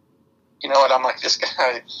 And I'm like, this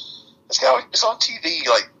guy was on TV,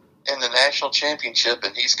 in the national championship,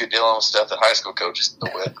 and he's dealing with stuff that high school coaches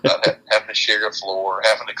deal with, about having to share a floor,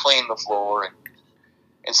 having to clean the floor,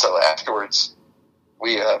 and so afterwards,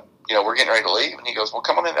 we're getting ready to leave, and he goes, well,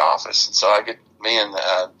 come on in the office. And so me and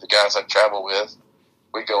the guys I travel with,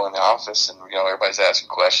 we go in the office, and, everybody's asking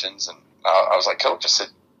questions. And I was like, Coach, I said,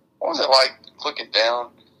 what was it like looking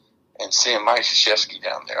down and seeing Mike Krzyzewski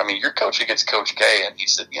down there? I mean, you're coaching against Coach K. And he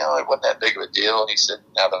said, it wasn't that big of a deal. And he said,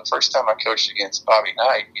 now, the first time I coached against Bobby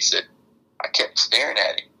Knight, he said, I kept staring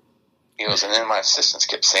at him. He goes, and then my assistants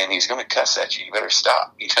kept saying, he's going to cuss at you. You better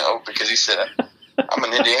stop, because he said, I'm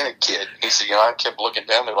an Indiana kid. He said, I kept looking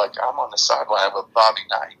down there like I'm on the sideline with Bobby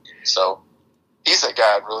Knight. So he's that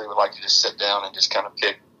guy I really would like to just sit down and just kind of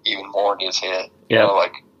pick even more in his head. Yeah.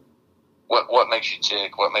 What makes you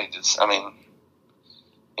tick? What made this? I mean,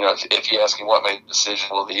 if you ask him what made the decision,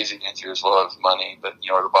 well, the easy answer is, well, it was money, but,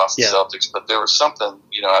 or the Boston Celtics. But there was something,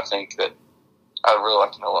 I think that I'd really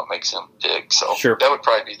like to know what makes him tick. So that would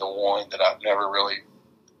probably be the one that I've never really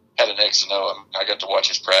had an X and O. I got to watch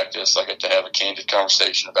his practice. I got to have a candid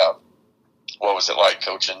conversation about what was it like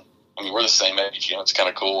coaching. I mean, we're the same age, it's kind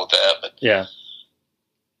of cool with that, but yeah,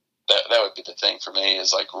 that would be the thing for me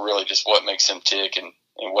is really just what makes him tick and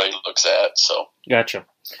what he looks at. So gotcha.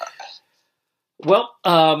 Well,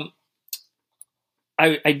 I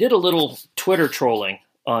did a little Twitter trolling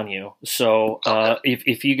on you. So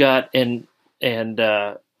if you got if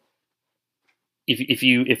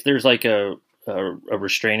there's a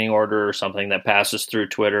restraining order or something that passes through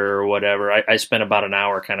Twitter or whatever. I spent about an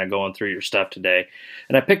hour kind of going through your stuff today,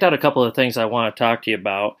 and I picked out a couple of things I want to talk to you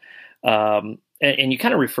about. And you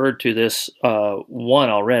kind of referred to this one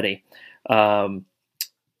already.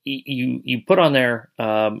 You put on there,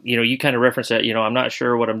 you kind of referenced that, I'm not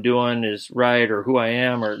sure what I'm doing is right or who I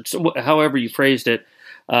am or however you phrased it.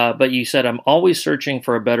 But you said, I'm always searching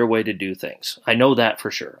for a better way to do things. I know that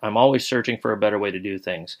for sure. I'm always searching for a better way to do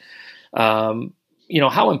things. How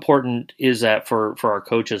important is that for our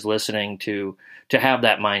coaches listening to have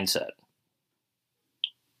that mindset?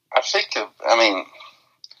 I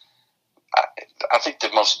think the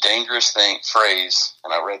most dangerous phrase,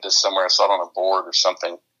 and I read this somewhere, I saw it on a board or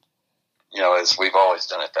something, is we've always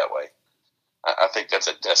done it that way. I think that's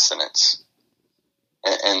a death sentence.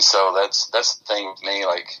 And so that's the thing with me,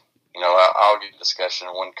 I'll get a discussion,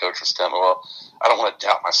 and one coach was telling me, well, I don't want to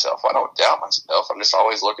doubt myself. Well, I don't doubt myself. I'm just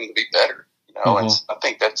always looking to be better, and I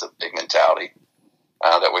think that's a big mentality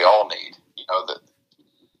that we all need, that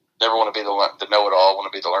never want to be the know-it-all,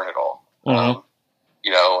 want to be the learn-it-all,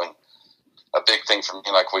 and a big thing for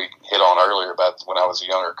me, like we hit on earlier about when I was a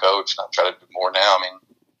younger coach, and I try to do more now,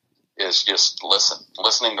 is just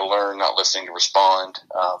listening to learn, not listening to respond.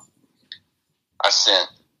 I sent,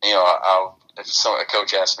 I'll if a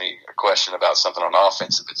coach asks me a question about something on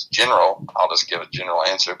offense, if it's general, I'll just give a general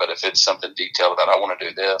answer. But if it's something detailed about I want to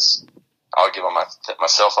do this, I'll give them my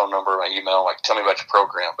cell phone number, my email, like tell me about your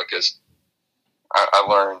program, because I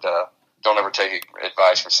learned don't ever take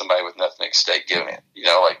advice from somebody with nothing at stake giving it. You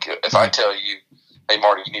know, like if I tell you, hey,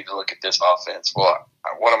 Marty, you need to look at this offense. Well,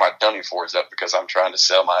 what am I done you for? Is that because I'm trying to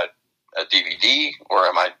sell a DVD, or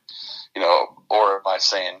am I, you know, or am I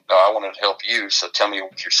saying, no, I want to help you, so tell me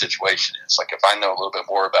what your situation is. Like if I know a little bit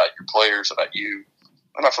more about your players, about you,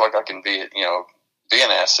 then I feel like I can be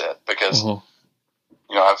an asset, because you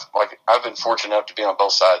know, I've been fortunate enough to be on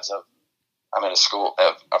both sides of. I'm in a school.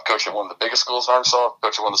 I've coached at one of the biggest schools in Arkansas. I've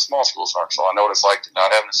coached at one of the small schools in Arkansas. I know what it's like to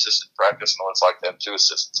not have an assistant in practice. I know what it's like to have 2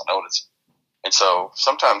 assistants. I know what it's. And so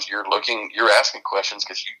sometimes you're asking questions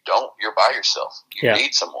because you're by yourself. You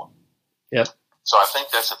need someone. Yep. So I think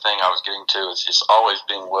that's the thing I was getting to, is just always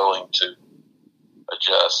being willing to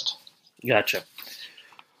adjust. Gotcha.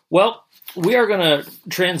 Well, we are going to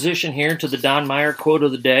transition here to the Don Meyer quote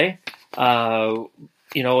of the day.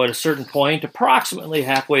 You know, at a certain point, approximately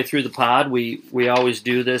halfway through the pod, we always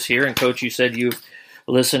do this here. And Coach, you said you've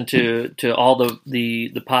listened to all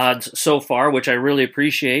the pods so far, which I really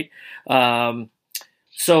appreciate. So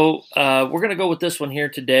we're going to go with this one here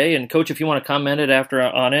today. And Coach, if you want to comment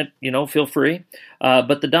on it, you know, feel free.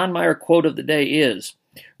 But the Don Meyer quote of the day is,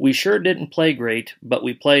 "We sure didn't play great, but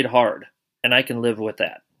we played hard, and I can live with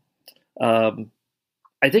that."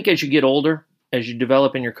 I think as you get older, as you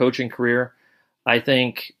develop in your coaching career, I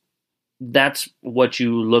think that's what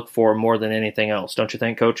you look for more than anything else. Don't you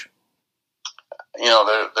think, Coach? You know,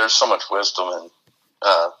 there's so much wisdom, and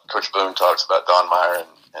Coach Boone talks about Don Meyer,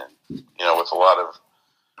 and you know, with a lot of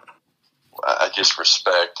I just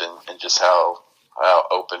respect and just how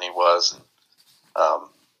open he was. And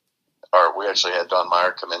we actually had Don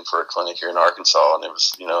Meyer come in for a clinic here in Arkansas, and it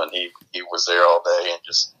was, you know, and he was there all day, and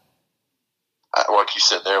just like you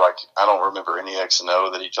said there, like I don't remember any X and O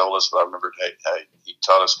that he told us, but I remember he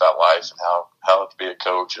taught us about life and how to be a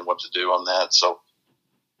coach and what to do on that. So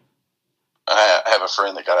I have a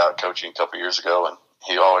friend that got out of coaching a couple of years ago, and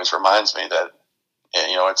he always reminds me that,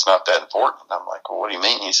 you know, it's not that important. I'm like, well, what do you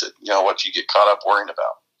mean? He said, you know, what you get caught up worrying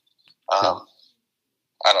about. I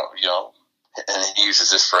don't, you know, and he uses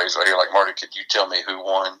this phrase right here, like, Marty, could you tell me who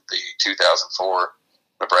won the 2004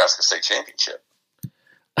 Nebraska State Championship?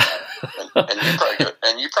 and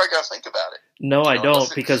you probably got to think about it. No, I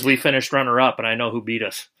don't, because we finished runner-up, and I know who beat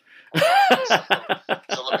us. So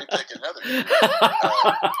let me pick another.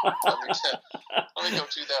 Let me go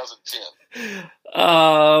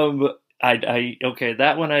 2010. Okay,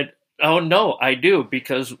 that one I do,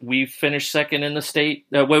 because we finished second in the state.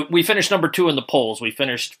 We finished number 2 in the polls. We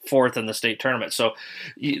finished 4th in the state tournament. So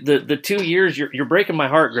the 2 years, you're breaking my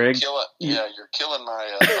heart, Greg. You're killing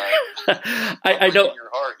my. I don't. Your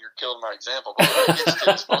heart, you're killing my example. But what it gets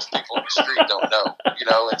to is most people in the street don't know, you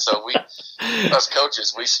know. And so us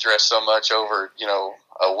coaches, we stress so much over, you know,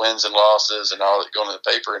 wins and losses and all that going in the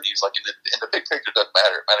paper. And he's like, in the big picture, it doesn't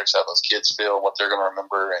matter. It matters how those kids feel, what they're going to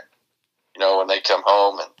remember, and you know, when they come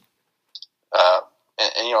home and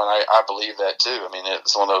you know, and I believe that too. I mean,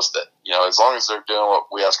 it's one of those that, you know, as long as they're doing what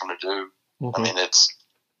we ask them to do, I mean, I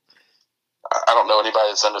don't know anybody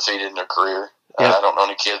that's undefeated in their career. Yep. I don't know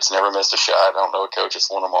any kids never missed a shot. I don't know a coach that's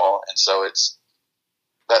won them all. And so that's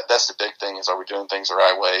the big thing, is, are we doing things the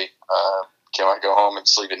right way? Can I go home and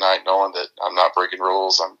sleep at night knowing that I'm not breaking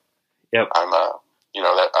rules? You know, I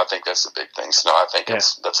think that's the big thing. So no, I think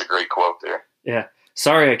that's a great quote there. Yeah.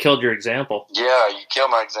 Sorry, I killed your example. Yeah, you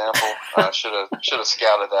killed my example. I should have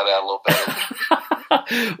scouted that out a little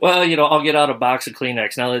better. Well, you know, I'll get out a box of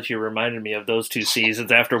Kleenex now that you reminded me of those 2 seasons.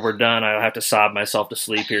 After we're done, I'll have to sob myself to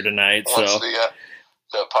sleep here tonight. Once the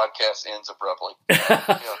podcast ends abruptly.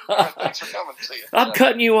 Right, thanks for coming. See you. I'm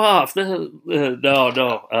cutting you off. No,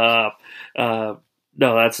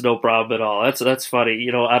 that's no problem at all. That's funny.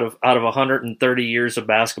 You know, out of 130 years of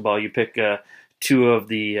basketball, you pick 2 of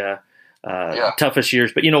the toughest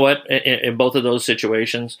years. But you know what? In both of those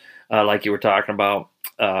situations, like you were talking about,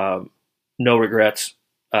 no regrets.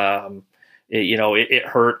 It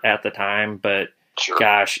hurt at the time, but sure.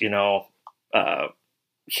 Gosh, you know,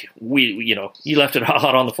 you left it all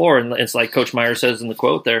out on the floor, and it's like Coach Meyer says in the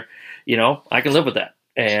quote there, you know, I can live with that.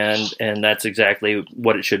 And that's exactly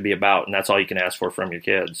what it should be about. And that's all you can ask for from your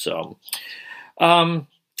kids. So,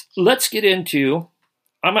 let's get into,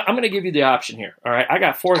 I'm going to give you the option here. All right. I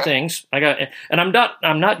got 4 things. And I'm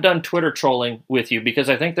not done Twitter trolling with you, because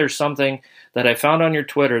I think there's something that I found on your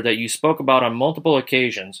Twitter that you spoke about on multiple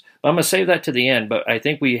occasions. I'm going to save that to the end, but I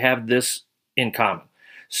think we have this in common.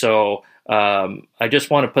 So, I just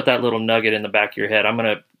want to put that little nugget in the back of your head. I'm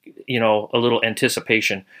going to, a little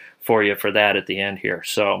anticipation for you for that at the end here.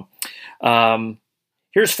 So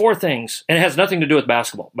here's 4 things, and it has nothing to do with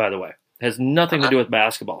basketball, by the way. It has nothing to do with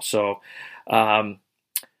basketball. So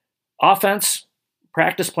offense,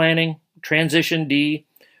 practice planning, transition D,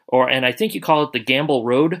 and I think you call it the Gamble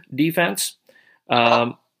Road defense.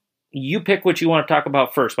 You pick what you want to talk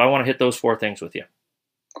about first, but I want to hit those 4 things with you.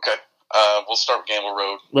 Okay. We'll start with Gamble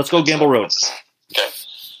Road. Let's go Gamble Road. Okay.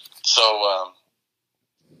 So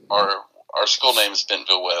our school name is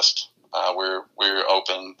Bentonville West. We're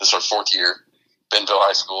open. This is our 4th year. Bentonville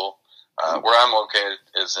High School. Where I'm located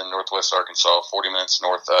is in Northwest Arkansas, 40 minutes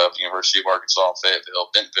north of University of Arkansas in Fayetteville.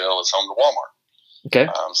 Bentonville is home to Walmart. Okay.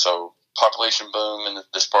 So population boom in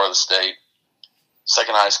this part of the state.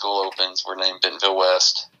 Second high school opens. We're named Bentonville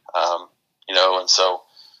West. And so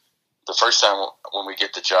the first time when we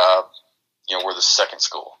get the job, we're the second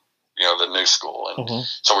school, the new school. And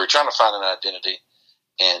so we're trying to find an identity.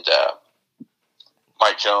 And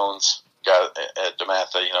Mike Jones, guy at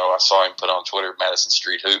DeMatha, I saw him put on Twitter Madison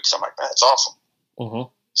Street Hoops. I'm like, man, that's awesome.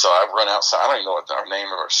 So I run outside. I don't even know what our name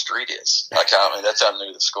of our street is. That's how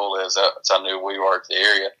new the school is. That's how new we are to the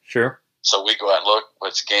area. Sure. So we go out and look.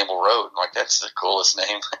 It's Gamble Road. I'm like, that's the coolest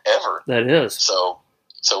name ever. That is. So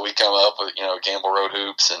we come up with, Gamble Road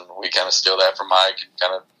Hoops, and we kind of steal that from Mike and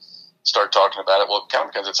kind of start talking about it. Well, kind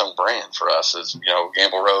of becomes its own brand for us is,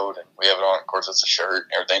 Gamble Road, and we have it on. Of course, it's a shirt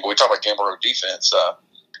and everything. But we talk about Gamble Road defense.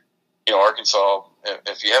 Arkansas,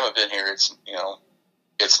 if you haven't been here, it's,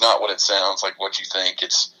 it's not what it sounds like, what you think.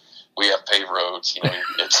 We have paved roads.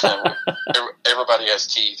 Everybody has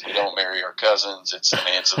teeth. We don't marry our cousins. It's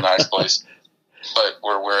a nice place. But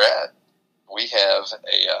where we're at, we have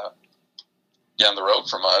down the road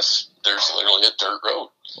from us, there's literally a dirt road.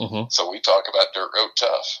 So we talk about dirt road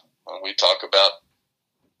tough. And we talk about,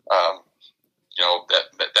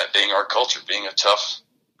 that being our culture, being a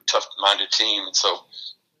tough-minded team. And so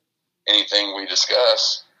anything we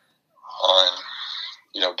discuss on,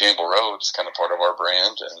 Gamble Road is kind of part of our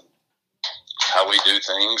brand and how we do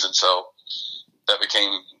things. And so that became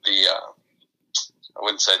I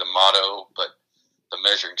wouldn't say the motto, but the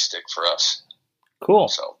measuring stick for us. Cool.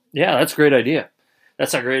 So, yeah, that's a great idea.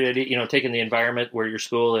 That's a great idea, taking the environment where your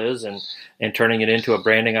school is and turning it into a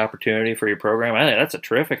branding opportunity for your program. I think that's a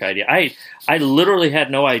terrific idea. I literally had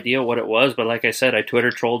no idea what it was, but like I said, I Twitter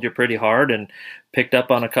trolled you pretty hard and picked up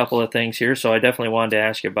on a couple of things here, so I definitely wanted to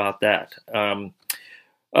ask you about that.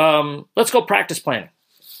 Let's go practice planning.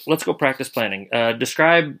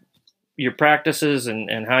 Describe your practices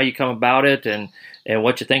and how you come about it and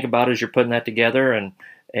what you think about as you're putting that together and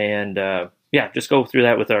just go through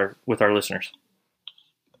that with our listeners.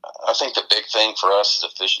 I think the big thing for us is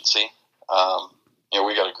efficiency.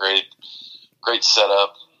 We got a great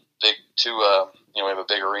setup. We have a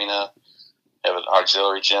big arena, have an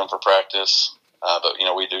auxiliary gym for practice. But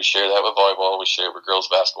we do share that with volleyball. We share it with girls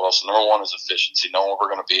basketball. So number one is efficiency, knowing where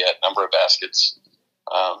we're going to be at, number of baskets.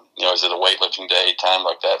 Is it a weightlifting day, time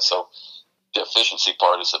like that? So the efficiency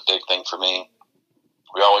part is a big thing for me.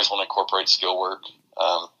 We always want to incorporate skill work.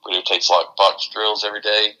 We do take slot box drills every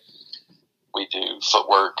day. We do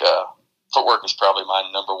footwork. Footwork is probably my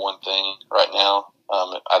number one thing right now.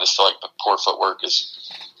 I just feel like the poor footwork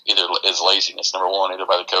is laziness, number one, either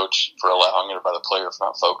by the coach for allowing it or by the player for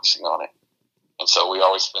not focusing on it. And so we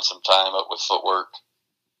always spend some time up with footwork.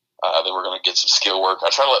 Then we're going to get some skill work. I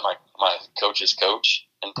try to let my coaches coach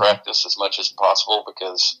in practice as much as possible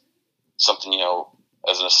because something,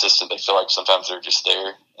 as an assistant, they feel like sometimes they're just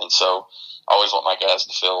there. And so I always want my guys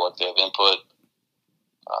to feel like they have input.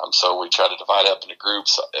 So we try to divide up into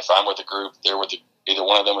groups. If I'm with a group, either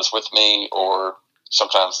one of them is with me, or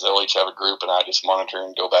sometimes they'll each have a group and I just monitor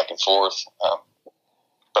and go back and forth.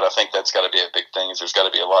 But I think that's got to be a big thing. There's got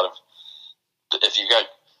to be a lot of, if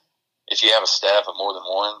you have a staff of more than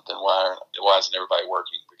one, then why isn't everybody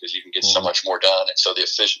working? Because you can get so much more done. And so the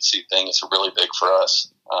efficiency thing is really big for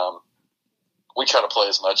us. We try to play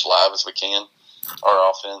as much live as we can.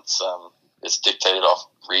 Our offense is dictated off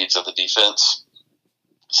reads of the defense.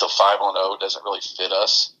 So 5-on-0 doesn't really fit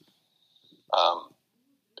us.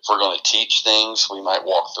 If we're going to teach things, we might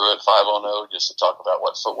walk through it 5-on-0 just to talk about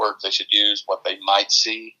what footwork they should use, what they might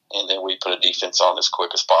see, and then we put a defense on as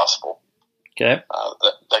quick as possible. Okay.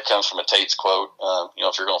 That comes from a Tate's quote.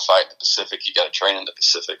 If you're going to fight in the Pacific, you got to train in the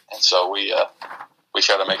Pacific, and so we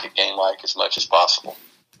try to make it game-like as much as possible.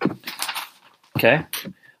 Okay,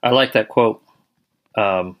 I like that quote.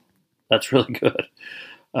 That's really good.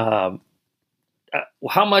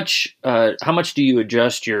 How much do you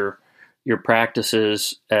adjust your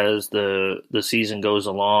practices as the season goes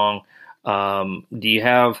along? Do you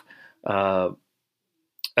have a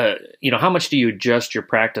how much do you adjust your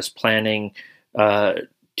practice planning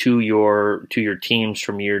to your teams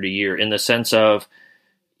from year to year, in the sense of,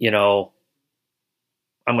 I'm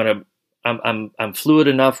fluid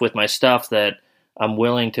enough with my stuff that I'm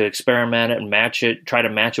willing to experiment it and try to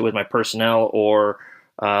match it with my personnel, or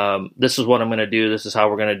this is what I'm going to do, this is how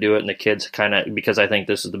we're going to do it, and the kids because I think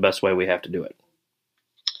this is the best way we have to do it.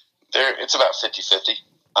 It's about 50-50.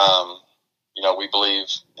 We believe,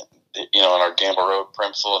 in our Gamble Road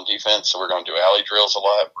principle and defense, so we're going to do alley drills a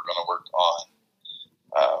lot. We're going to work on,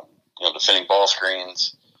 defending ball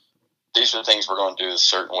screens. These are the things we're going to do a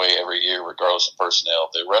certain way every year, regardless of personnel.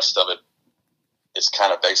 The rest of it is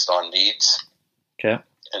kind of based on needs. Okay.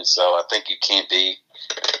 And so I think you can't be,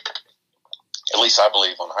 at least I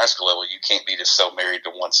believe on the high school level, you can't be just so married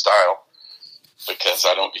to one style, because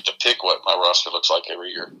I don't get to pick what my roster looks like every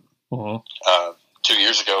year. Mm-hmm. 2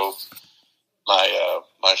 years ago,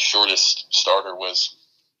 my shortest starter was,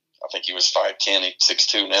 I think he was 5'10", he's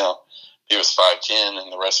 6'2" now. He was 5'10",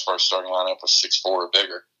 and the rest of our starting lineup was 6'4" or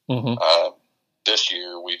bigger. Mm-hmm. This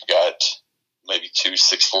year we've got maybe 2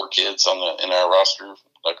 6'4" kids in our roster,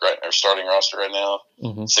 our starting roster right now.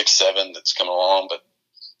 Mm-hmm. 6'7" that's coming along, but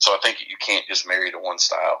so I think you can't just marry to one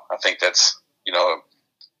style. I think that's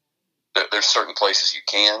there's certain places you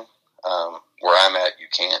can. Where I'm at, you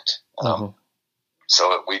can't. Mm-hmm.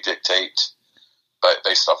 So we dictate, but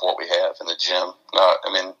based off what we have in the gym.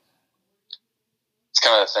 It's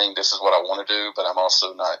kind of the thing. This is what I want to do, but I'm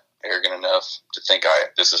also not arrogant enough to think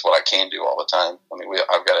this is what I can do all the time.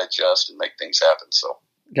 I've got to adjust and make things happen. So,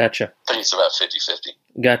 gotcha. I think it's about 50-50.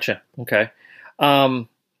 Gotcha. Okay.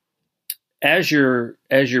 As you're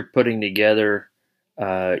putting together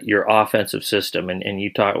your offensive system, and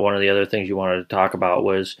you talked, one of the other things you wanted to talk about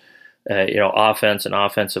was offense and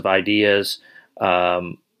offensive ideas,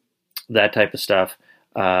 that type of stuff.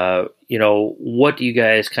 What do you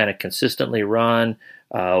guys kind of consistently run?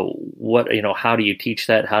 How do you teach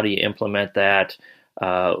that? How do you implement that?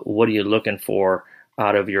 What are you looking for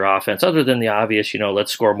out of your offense, other than the obvious,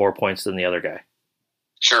 let's score more points than the other guy?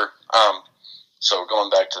 Sure. So going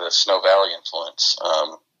back to the Snow Valley influence,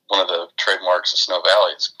 one of the trademarks of Snow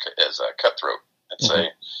Valley is a cutthroat. It's mm-hmm.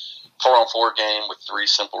 a 4-on-4 game with 3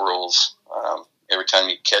 simple rules. Every time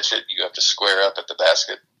you catch it, you have to square up at the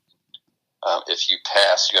basket. If you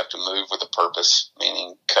pass, you have to move with a purpose,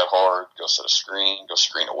 meaning cut hard, go set a screen, go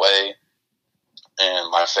screen away. And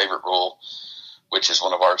my favorite rule, which is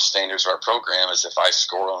one of our standards of our program, is if I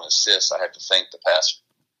score on an assist, I have to thank the passer.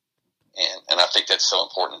 And I think that's so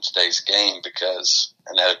important in today's game, because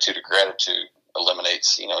an attitude of gratitude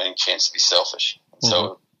eliminates, any chance to be selfish. Mm-hmm.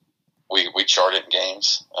 So we chart it in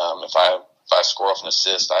games. If I score off an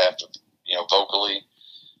assist, I have to, vocally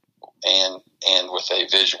and with a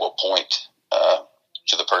visual point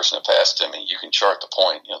to the person that passed him, and you can chart the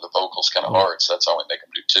point. The vocal's kind of hard, so that's all we make them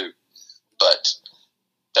do too. But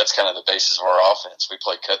that's kind of the basis of our offense. We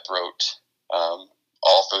play cutthroat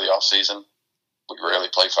all through the off season. We rarely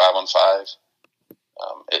play 5-on-5.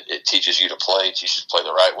 It teaches you to play, teaches you to play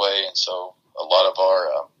the right way, and so a lot of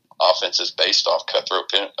our offense is based off cutthroat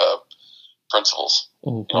principles.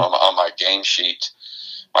 Mm-hmm. On my game sheet,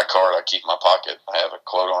 my card I keep in my pocket, I have a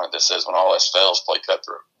quote on it that says, "When all else fails, play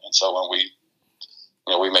cutthroat." And so when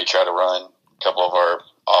we may try to run a couple of our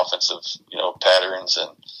offensive, patterns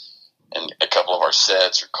and a couple of our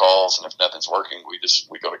sets or calls, and if nothing's working,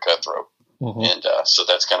 we go to cutthroat. Mm-hmm. And so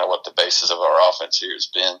that's kind of what the basis of our offense here has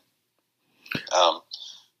been.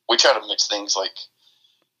 We try to mix things, like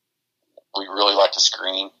we really like to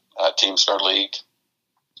screen. Teams in our league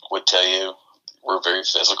would tell you we're very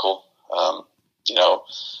physical.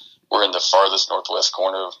 We're in the farthest northwest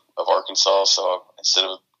corner of Arkansas, so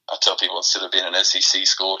I tell people, instead of being an SEC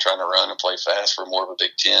school trying to run and play fast, we're more of a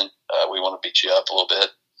Big Ten. We want to beat you up a little bit.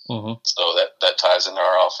 Mm-hmm. So that ties into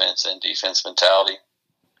our offense and defense mentality.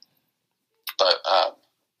 But,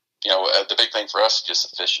 the big thing for us is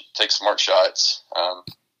just efficient. Take smart shots.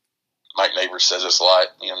 Mike Neighbors says this a lot.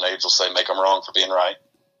 Neighbors will say, make them wrong for being right.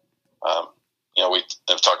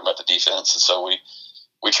 They're talking about the defense, and so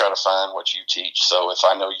we try to find what you teach. So if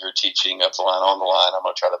I know you're teaching up the line, on the line, I'm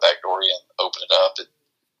going to try to backdoor you and open it up.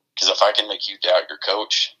 Because if I can make you doubt your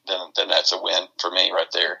coach, then that's a win for me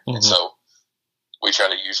right there. Mm-hmm. And so we try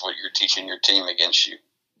to use what you're teaching your team against you.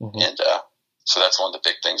 Mm-hmm. And so that's one of the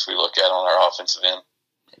big things we look at on our offensive end.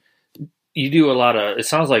 You do it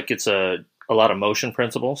sounds like it's a lot of motion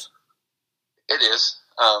principles. It is,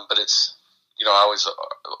 but it's,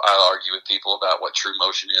 I argue with people about what true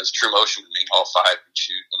motion is. True motion would mean all 5 can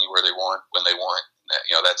shoot anywhere they want, when they want.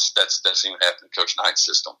 That doesn't even happen in Coach Knight's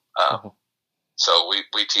system. Mm-hmm. So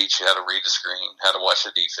we teach you how to read the screen, how to watch the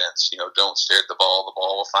defense. Don't stare at the ball. The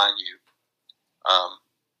ball will find you.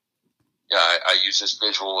 I use this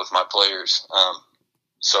visual with my players.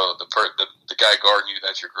 So the guy guarding you,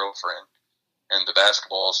 that's your girlfriend. And the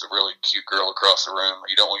basketball is a really cute girl across the room.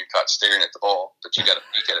 You don't want to get caught staring at the ball, but you got to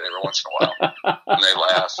peek at it every once in a while. And they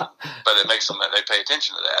laugh. But it makes them, they pay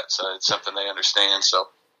attention to that. So it's something they understand. So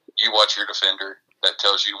you watch your defender. That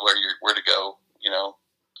tells you where to go,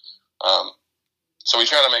 So we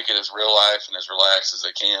try to make it as real life and as relaxed as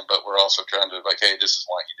they can, but we're also trying to hey, this is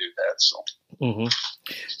why you do that. So,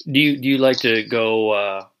 Do you like to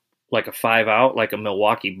go like a 5 out, like a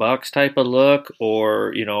Milwaukee Bucks type of look,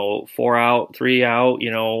 or 4 out, 3 out,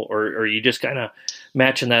 or are you just kind of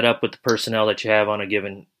matching that up with the personnel that you have in a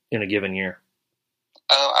given year?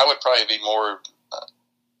 I would probably be more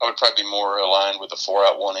aligned with the 4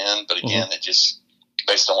 out, 1 in, but again, it just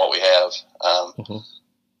based on what we have.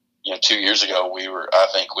 2 years ago, I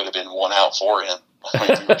think we'd have been 1 out, 4 in. We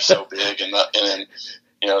were so big, and then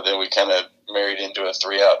then we kind of married into a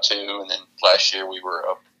 3 out, 2, and then last year we were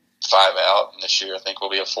a 5 out, and this year I think we'll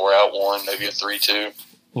be a 4 out, 1, maybe a 3-2.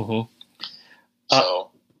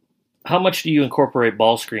 So, how much do you incorporate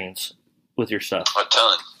ball screens with your stuff? A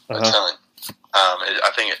ton.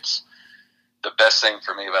 I think it's the best thing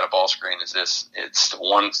for me about a ball screen is this: it's the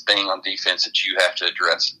one thing on defense that you have to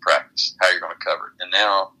address in practice, how you're going to cover it. And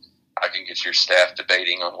now I can get your staff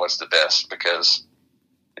debating on what's the best, because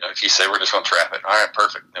if you say we're just going to trap it, all right,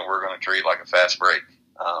 perfect, then we're going to treat it like a fast break.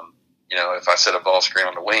 If I set a ball screen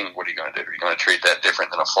on the wing, what are you going to do? Are you going to treat that different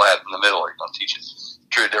than a flat in the middle? Or are you going to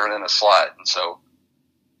treat it different than a slide? And so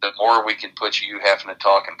the more we can put you having to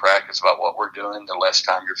talk and practice about what we're doing, the less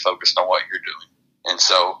time you're focused on what you're doing. And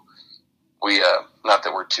so we, not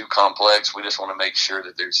that we're too complex, we just want to make sure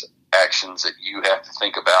that there's actions that you have to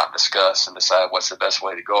think about and discuss and decide what's the best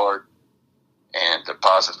way to guard. And the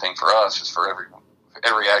positive thing for us is for every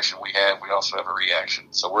action we have, we also have a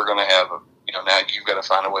reaction. So we're going to have now you've got to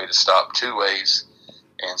find a way to stop 2 ways.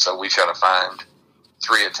 And so we try to find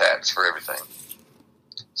 3 attacks for everything.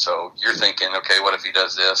 So you're thinking, okay, what if he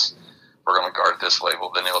does this? We're going to guard it this way.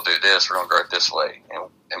 Well, then he'll do this. We're going to guard it this way.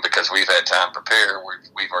 And because we've had time to prepare,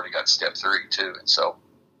 we've already got step 3 too. And so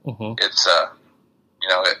it's,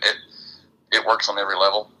 it works on every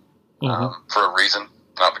level for a reason.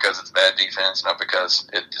 Not because it's bad defense, not because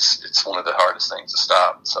it's one of the hardest things to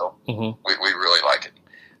stop. So we really like it.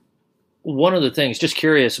 One of the things, just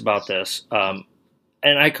curious about this, and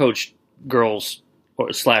I coached girls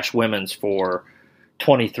 / women's for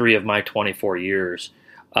 23 of my 24 years.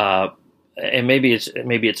 And maybe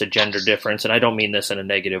it's a gender difference, and I don't mean this in a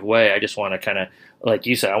negative way. I just want to kind of, like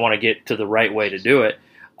you said, I want to get to the right way to do it.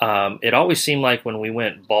 It always seemed like when we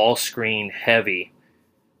went ball screen heavy,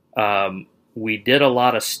 we did a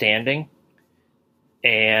lot of standing,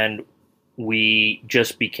 and we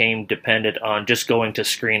just became dependent on just going to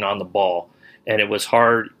screen on the ball. And it was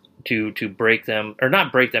hard to break them, or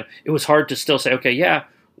not break them. It was hard to still say, okay, yeah,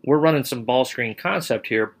 we're running some ball screen concept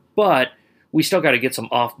here, but we still got to get some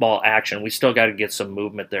off-ball action. We still got to get some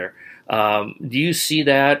movement there. Do you see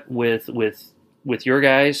that with your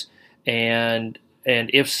guys? And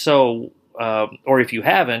if so, or if you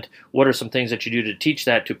haven't, what are some things that you do to teach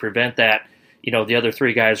that, to prevent that? The other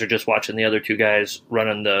 3 guys are just watching the other 2 guys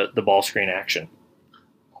running the ball screen action.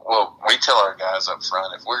 Well, we tell our guys up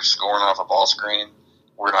front, if we're scoring off a ball screen,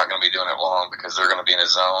 we're not going to be doing it long, because they're going to be in a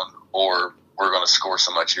zone, or we're going to score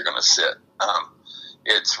so much you're going to sit.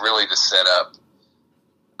 It's really to set up.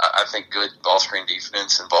 I think good ball screen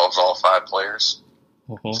defense involves all 5 players.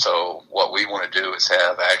 So what we want to do is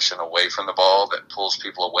have action away from the ball that pulls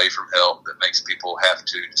people away from help, that makes people have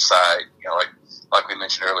to decide, like we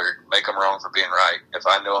mentioned earlier, make them wrong for being right. If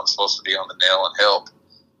I know I'm supposed to be on the nail and help,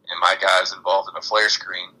 and my guy's involved in a flare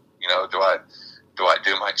screen, do I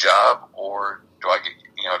do my job, or do I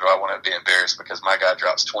want to be embarrassed because my guy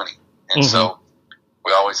drops 20? And so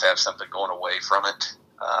we always have something going away from it.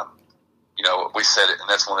 We said it, and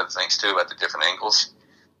that's one of the things too about the different angles.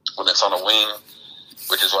 When it's on a wing,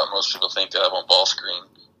 which is what most people think of on ball screen,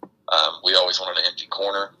 we always want an empty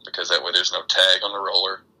corner, because that way there's no tag on the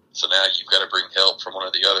roller. So now you've got to bring help from one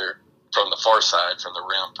or the other, from the far side, from the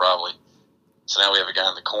rim probably. So now we have a guy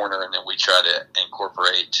in the corner, and then we try to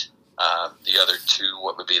incorporate the other 2,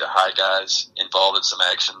 what would be the high guys, involved in some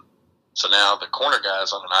action. So now the corner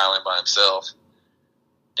guy's on an island by himself.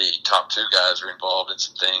 The top 2 guys are involved in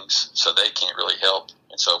some things, so they can't really help.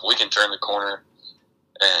 And so if we can turn the corner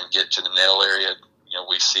and get to the nail area,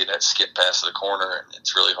 we see that skip past the corner, and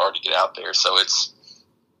it's really hard to get out there. So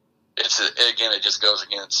again, it just goes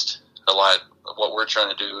against a lot. What we're trying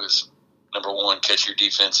to do is number one, catch your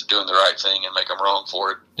defense doing the right thing and make them wrong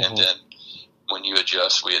for it. And then when you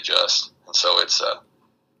adjust, we adjust. And so it's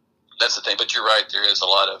that's the thing. But you're right. There is a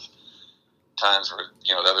lot of times where,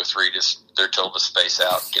 the other three they're told to space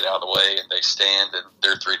out, get out of the way, and they stand, and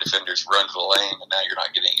their three defenders run to the lane, and now you're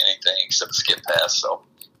not getting anything except a skip pass. So,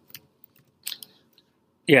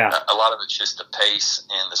 yeah, a lot of it's just the pace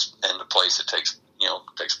and the place it takes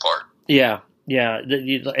part. Yeah.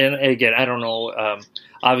 And again, I don't know.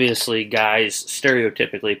 Obviously, guys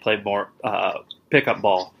stereotypically play more pickup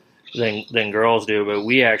ball than girls do, but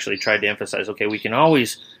we actually tried to emphasize, okay, we can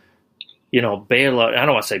always, bail. I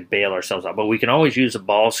don't want to say bail ourselves out, but we can always use a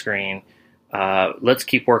ball screen. Let's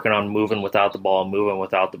keep working on moving without the ball.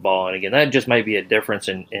 And again, that just might be a difference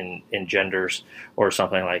in genders or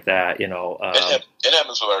something like that. It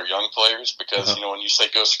happens with our young players because, when you say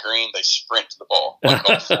go screen, they sprint to the ball. Like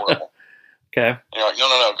all four of them. Okay. And you're like,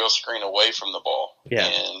 no, go screen away from the ball. Yeah.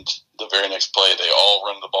 And the very next play, they all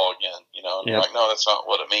run the ball again, and you're like, no, that's not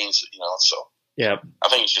what it means, so. Yep. I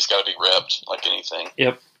think it's just got to be repped like anything.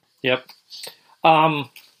 Yep.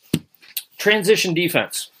 Transition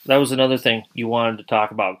defense. That was another thing you wanted to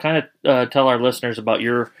talk about. Kind of tell our listeners about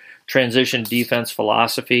your transition defense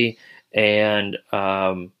philosophy and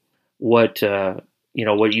what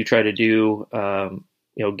you try to do,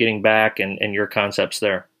 getting back and your concepts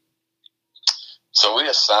there. So we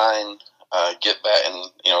assign get back, and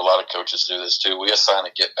a lot of coaches do this too. We assign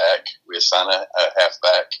a get back. We assign a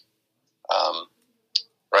halfback.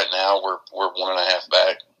 Right now we're 1.5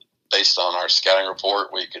 back. Based on our scouting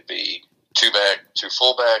report, we could be 2 back, 2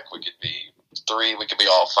 fullback. We could be 3. We could be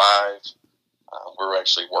all 5. We're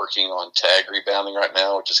actually working on tag rebounding right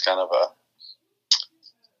now, which is kind of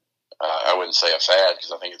I wouldn't say a fad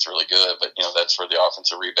because I think it's really good, but that's where the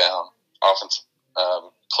offensive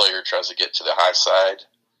player tries to get to the high side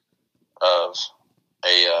of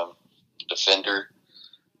a defender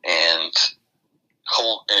and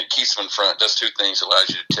it keeps them in front. It does 2 things. It allows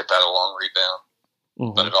you to tip out a long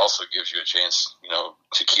rebound, but it also gives you a chance,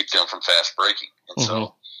 to keep them from fast breaking. And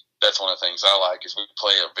so that's one of the things I like is we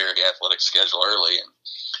play a very athletic schedule early, and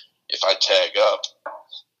if I tag up,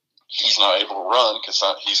 he's not able to run because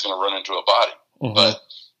he's going to run into a body. But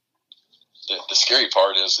the scary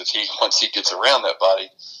part is that once he gets around that body,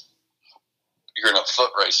 you're in a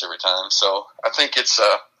foot race every time. So I think it's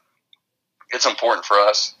important for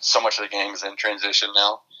us. So much of the game is in transition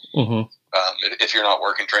now. If you're not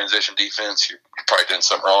working transition defense, you're probably doing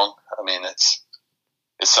something wrong. I mean, it's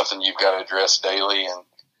something you've got to address daily, and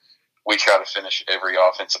we try to finish every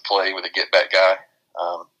offensive play with a get back guy.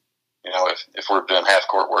 If we're doing half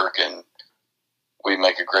court work and we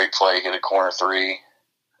make a great play, hit a corner 3,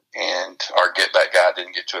 and our get back guy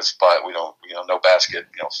didn't get to his spot, we don't, no basket,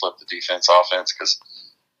 flip the defense offense because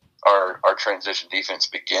our transition defense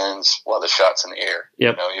begins while the shot's in the air.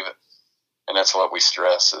 Yep. And that's what we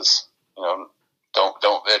stress is,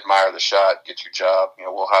 don't admire the shot, get your job.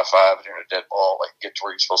 We'll high five if you're in a dead ball, like get to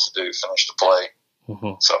where you're supposed to do, finish the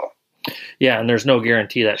play. So. Yeah, and there's no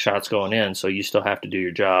guarantee that shot's going in, so you still have to do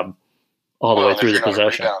your job all the way through the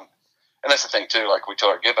possession. And that's the thing, too. Like we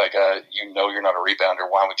told our get back guy, you're not a rebounder.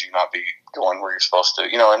 Why would you not be going where you're supposed to?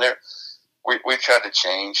 And we've tried to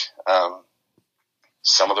change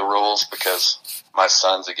some of the rules because my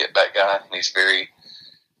son's a get back guy, and he's very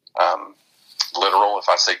literal. If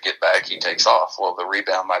I say get back, he takes off. Well, the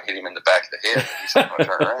rebound might hit him in the back of the head, and he's not going to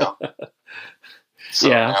turn around. So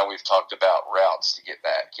now we've talked about routes to get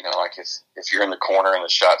back. Like if you're in the corner and the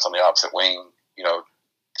shot's on the opposite wing,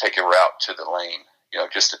 take a route to the lane,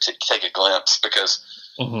 just to take a glimpse because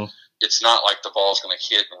it's not like the ball's going to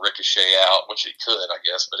hit and ricochet out, which it could, I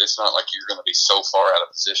guess, but it's not like you're going to be so far out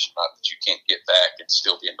of position that you can't get back and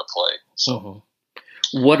still be into play. So,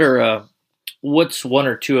 what's 1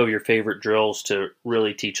 or 2 of your favorite drills to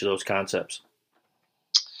really teach those concepts?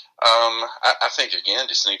 I think, again,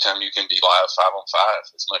 just anytime you can be live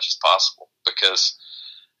 5-on-5 as much as possible because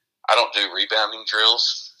I don't do rebounding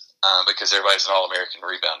drills because everybody's an All-American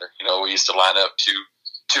rebounder. We used to line up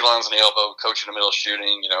two lines on the elbow, coach in the middle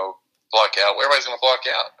shooting, block out. Everybody's going to block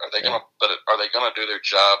out. Are they going to do their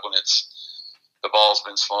job when the ball's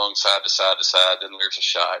been swung side to side to side, then there's a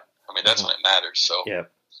shot? I mean, that's when it matters. So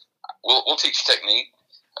we'll teach technique.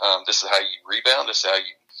 This is how you rebound. This is how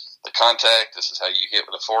the contact. This is how you hit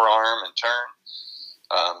with a forearm and turn.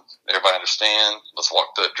 Everybody understand. Let's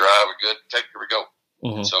walk the drive. We're good. Okay, here we go.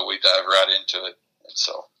 And so we dive right into it. And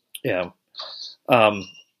so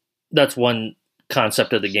that's one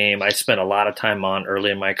concept of the game I spent a lot of time on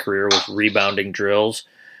early in my career was rebounding drills.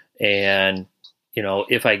 And,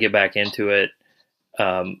 if I get back into it,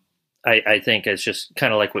 I think it's just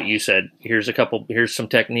kind of like what you said. Here's some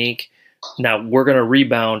technique. Now we're going to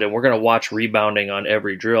rebound and we're going to watch rebounding on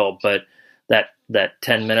every drill, but that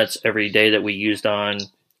 10 minutes every day that we used on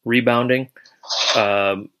rebounding,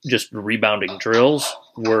 just rebounding drills,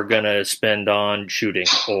 we're going to spend on shooting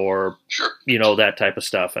or, that type of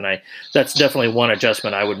stuff. And that's definitely one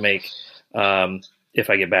adjustment I would make, if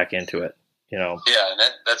I get back into it, Yeah. And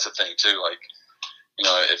that's the thing too. Like,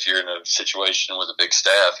 if you're in a situation with a big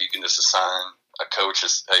staff, you can just assign a coach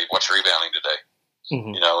as, hey, what's rebounding today?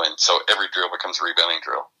 And so every drill becomes a rebounding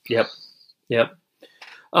drill. Yep.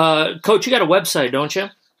 Coach, you got a website, don't you?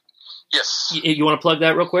 Yes. You want to plug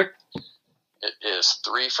that real quick? It is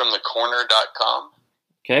 3fromthecorner.com.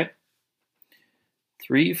 Okay.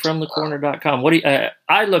 3fromthecorner.com. What do you,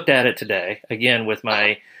 I looked at it today, again, with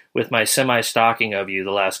my semi-stalking of you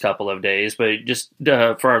the last couple of days, but just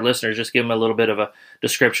for our listeners, just give them a little bit of a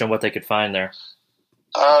description of what they could find there.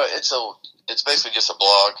 It's basically just a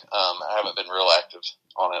blog. I haven't been real active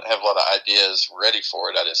on it. I have a lot of ideas ready for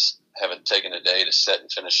it. I just haven't taken a day to set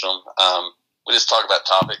and finish them. We just talk about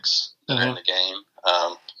topics that are in the game.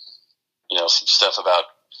 Some stuff about,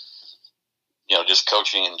 just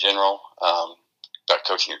coaching in general, about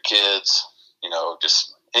coaching your kids,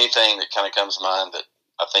 just anything that kind of comes to mind that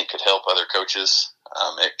I think could help other coaches.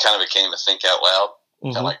 It kind of became a think out loud.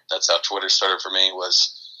 Kind of like that's how Twitter started for me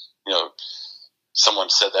was, someone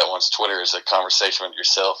said that once, Twitter is a conversation with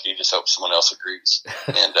yourself. You just hope someone else agrees.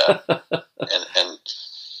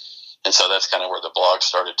 And so that's kind of where the blog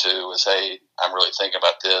started too, was, hey, I'm really thinking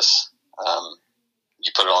about this.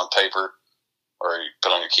 You put it on paper or you put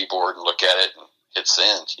it on your keyboard and look at it and hit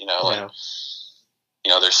send, and,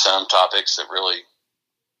 there's some topics that really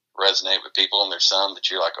resonate with people and there's some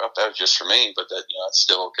that you're like, oh, that was just for me, but that, it's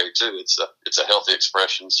still okay too. It's a healthy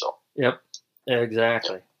expression. So. Yep.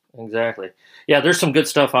 Exactly. Yeah, there's some good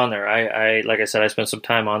stuff on there. I like I said, I spent some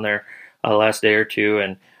time on there the last day or two,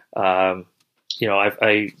 and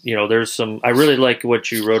there's some. I really like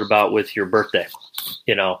what you wrote about with your birthday,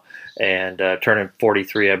 and turning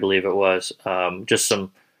 43, I believe it was. Just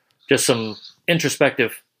some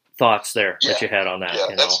introspective thoughts there that you had on that.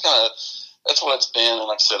 Yeah, that's what it's been. And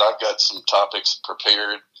like I said, I've got some topics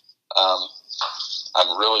prepared.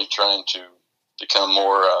 I'm really trying to become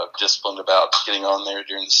more disciplined about getting on there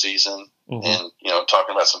during the season and,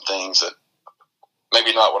 talking about some things that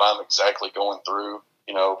maybe not what I'm exactly going through,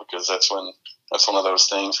 because that's one of those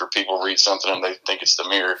things where people read something and they think it's the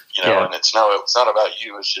mirror, and it's not about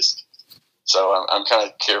you. It's just, so I'm kind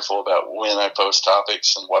of careful about when I post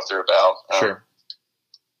topics and what they're about. Sure.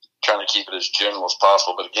 Trying to keep it as general as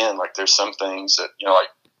possible. But again, like there's some things that, like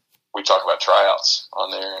we talk about tryouts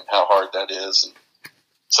on there and how hard that is. And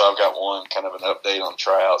so I've got one kind of an update on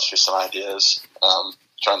tryouts, just some ideas,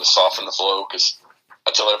 trying to soften the flow, because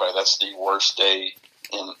I tell everybody that's the worst day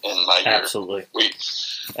in my year. Absolutely. We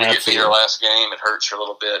get to our last game. It hurts for a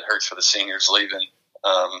little bit. It hurts for the seniors leaving.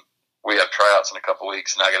 We have tryouts in a couple of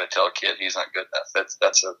weeks, and I got to tell a kid he's not good enough.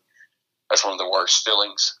 That's one of the worst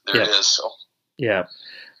feelings there is. So. Yeah.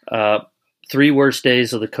 3 worst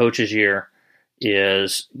days of the coach's year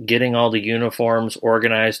is getting all the uniforms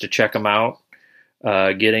organized to check them out,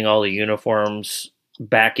 getting all the uniforms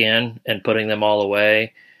back in and putting them all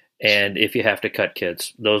away, and if you have to cut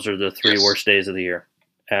kids. Those are the 3 worst days of the year.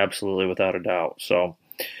 Absolutely, without a doubt. So,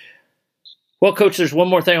 well, Coach, there's one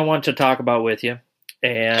more thing I want to talk about with you.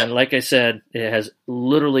 And like I said, it has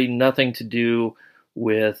literally nothing to do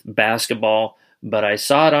with basketball, but I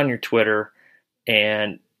saw it on your Twitter,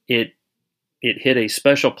 and it hit a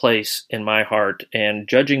special place in my heart. And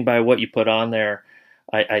judging by what you put on there,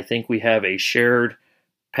 I think we have a shared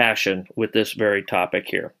passion with this very topic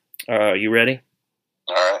here. You ready?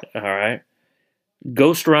 All right.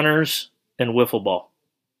 Ghost runners and wiffle ball.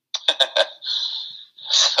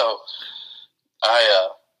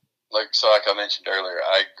 So like I mentioned earlier,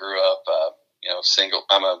 I grew up, single.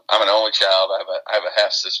 I'm an only child. I have a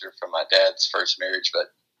half sister from my dad's first marriage,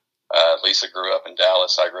 but Lisa grew up in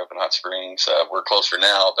Dallas. I grew up in Hot Springs. We're closer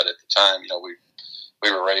now, but at the time,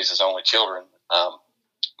 we were raised as only children.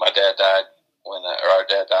 My dad died our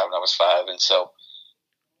dad died when I was 5, and so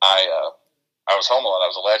I was home a lot. I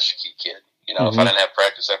was a latchkey kid. If I didn't have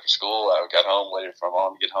practice after school, I got home, waited for my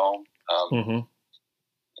mom to get home.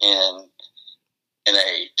 And in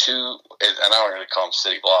I don't really call them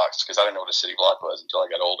city blocks, because I didn't know what a city block was until I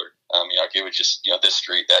got older. It was just, this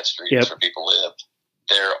street, that street, that's where people lived.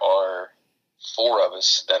 There are 4 of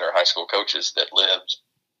us that are high school coaches that lived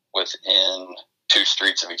within 2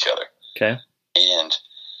 streets of each other. Okay. And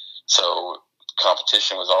so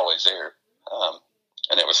competition was always there.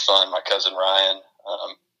 And it was fun. My cousin Ryan,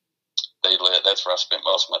 that's where I spent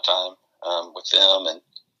most of my time with them. And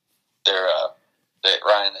that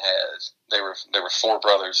Ryan had. They were four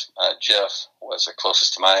brothers. Jeff was the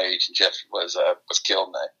closest to my age, and Jeff was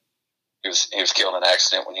killed he was killed in an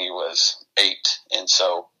accident when he was 8. And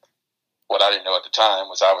so what I didn't know at the time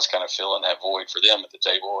was I was kind of filling that void for them at the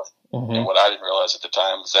table. And what I didn't realize at the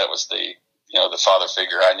time was that was the father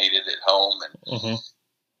figure I needed at home.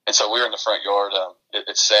 And so we were in the front yard.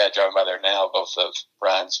 It's sad driving by there now. Both of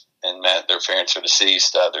Ryan's and Matt, their parents are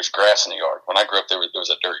deceased. There's grass in the yard. When I grew up, there was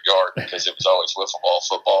a dirt yard because it was always wiffle ball,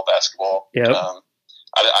 football, basketball. Yep.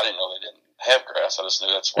 I didn't know they didn't have grass. I just knew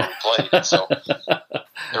that's where we played. And so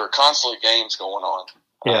there were constantly games going on,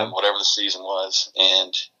 whatever the season was.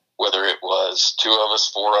 And whether it was 2 of us,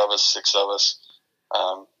 4 of us, 6 of us,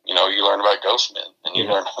 you learn about ghost men, and you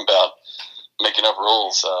learn about making up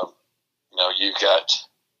rules.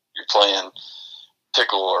 You're playing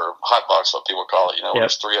pickle or hot box, what people call it.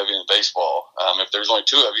 There's 3 of you in baseball. If there's only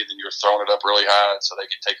 2 of you, then you're throwing it up really high so they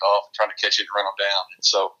can take off and trying to catch you and run them down. And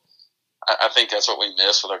so I think that's what we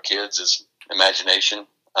miss with our kids is imagination.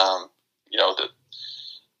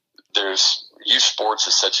 There's youth sports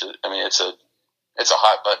is such it's a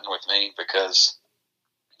hot button with me because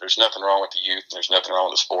there's nothing wrong with the youth. There's nothing wrong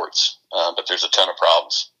with the sports, but there's a ton of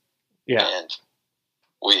problems. Yeah. And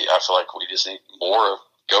I feel like we just need more of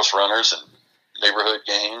ghost runners and neighborhood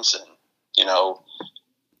games, and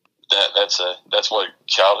that's what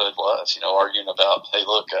childhood was. Arguing about, hey,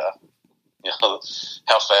 look,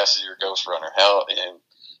 how fast is your ghost runner?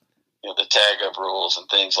 The tag up rules and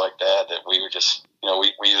things like that. That we were just,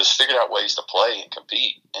 we just figured out ways to play and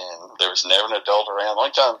compete, and there was never an adult around.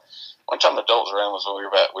 One time an adult was around was when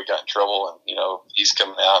we got in trouble, and he's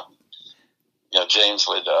coming out. James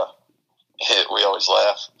would. We always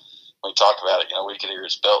laugh when we talk about it. We could hear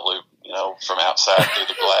his belt loop, from outside through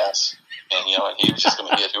the glass, and and he was just going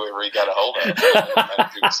to hit whoever he got a hold of, no matter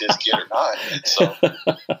if it was his kid or not. And so,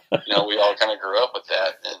 we all kind of grew up with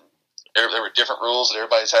that, and there were different rules at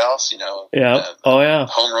everybody's house.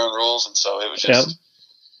 Home run rules, and so it was just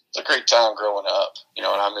it's a great time growing up. And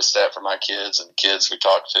I miss that for my kids and the kids we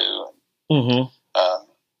talk to. And,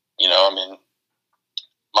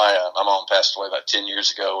 my mom passed away about 10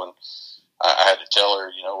 years ago, and I had to tell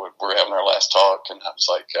her, we're having our last talk, and I was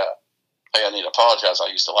like, hey, I need to apologize. I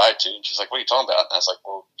used to lie to you. And she's like, what are you talking about? And I was like,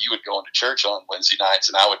 well, you would go into church on Wednesday nights,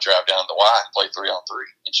 and I would drive down to the Y and play 3-on-3.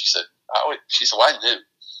 And she said, She said, well, I knew.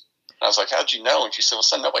 And I was like, how'd you know? And she said, well,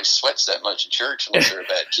 son, nobody sweats that much in church unless they're a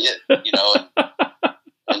bad kid,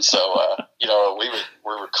 And so, we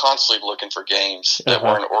were constantly looking for games that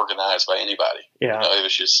weren't organized by anybody. Yeah. It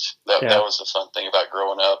was just, that was the fun thing about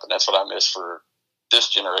growing up. And that's what I miss for this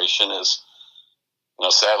generation is,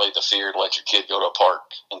 sadly the fear to let your kid go to a park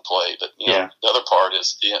and play. But, the other part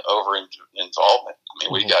is the over involvement. I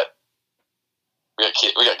mean, we got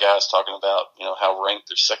guys talking about, how ranked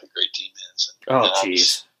their second grade team is.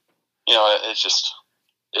 Geez. It's just,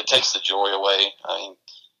 it takes the joy away. I mean,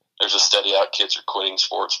 there's a study out, kids are quitting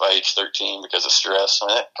sports by age 13 because of stress. I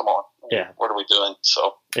mean, come on. Yeah. What are we doing?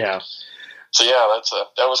 So, that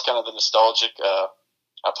was kind of the nostalgic, I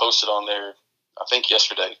posted on there, I think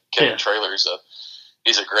yesterday, Kevin Traylor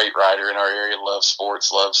he's a great writer in our area, loves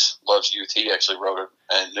sports, loves youth. He actually wrote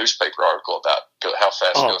a newspaper article about how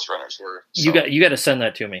fast ghost runners were. So. You got to send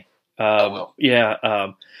that to me. I'm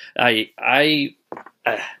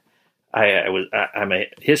a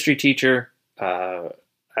history teacher.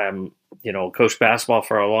 I'm, coached basketball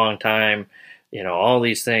for a long time, all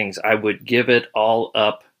these things. I would give it all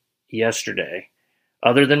up yesterday,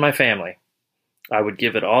 other than my family. I would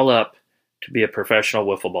give it all up to be a professional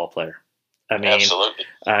wiffle ball player. Absolutely.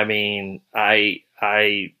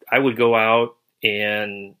 I would go out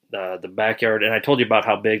in the backyard, and I told you about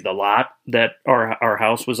how big the lot that our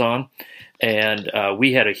house was on, and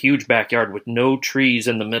we had a huge backyard with no trees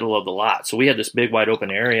in the middle of the lot. So we had this big wide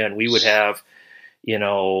open area, and we would have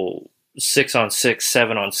 6-on-6,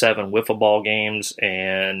 7-on-7 wiffle ball games,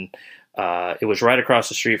 and it was right across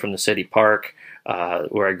the street from the city park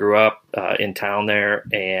where I grew up in town there.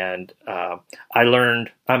 And I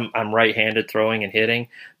learned I'm right-handed throwing and hitting,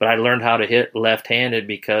 but I learned how to hit left-handed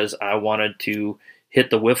because I wanted to hit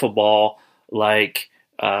the wiffle ball like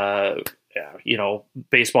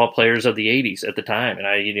baseball players of the 80s at the time.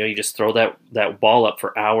 And you just throw that ball up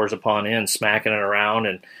for hours upon end, smacking it around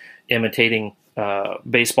and imitating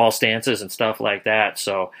baseball stances and stuff like that.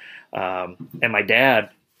 So, and my dad,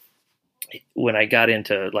 when I got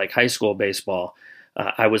into like high school baseball,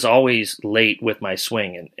 I was always late with my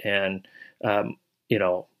swing, and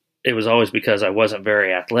it was always because I wasn't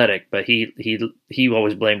very athletic, but he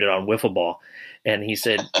always blamed it on wiffle ball. And he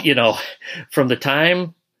said, from the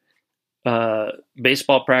time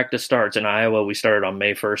baseball practice starts in Iowa, we started on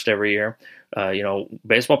May 1st every year.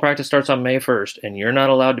 baseball practice starts on May 1st, and you're not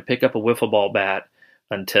allowed to pick up a wiffle ball bat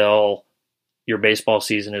until your baseball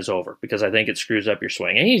season is over, because I think it screws up your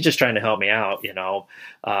swing. And he's just trying to help me out,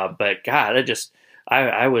 but God,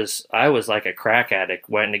 I was like a crack addict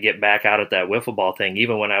wanting to get back out at that wiffle ball thing,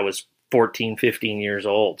 even when I was 14, 15 years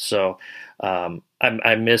old. So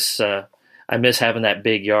I miss having that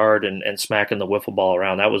big yard and smacking the wiffle ball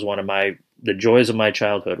around. That was one of the joys of my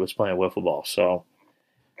childhood, was playing wiffle ball. So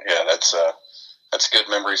yeah, that's good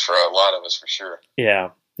memories for a lot of us, for sure. Yeah.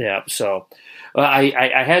 So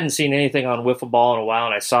I hadn't seen anything on wiffle ball in a while,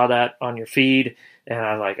 and I saw that on your feed, and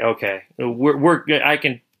I was like, okay,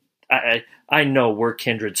 I know we're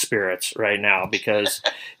kindred spirits right now, because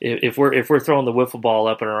if we're throwing the wiffle ball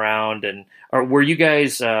up and around, or were you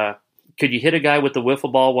guys? Could you hit a guy with the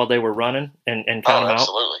wiffle ball while they were running and count them out?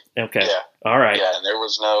 Absolutely. Okay. Yeah. All right. Yeah, and there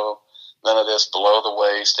was none of this below the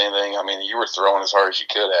waist, anything. I mean, you were throwing as hard as you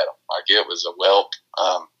could at them. Like, it was a whelp.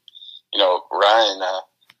 Ryan,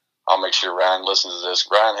 I'll make sure Ryan listens to this.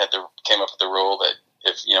 Ryan came up with the rule that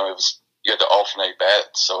if, you had to alternate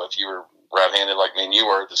bats. So if you were right-handed like me and you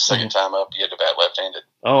were, the second time up, you had to bat left-handed.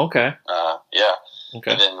 Oh, okay. Yeah.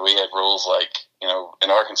 Okay. And then we had rules like, in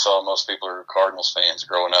Arkansas, most people are Cardinals fans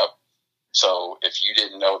growing up. So if you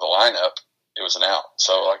didn't know the lineup, it was an out.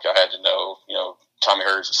 So, like, I had to know, Tommy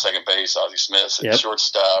Hurts at second base, Ozzie Smith at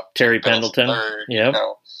shortstop, Terry Pendleton, third,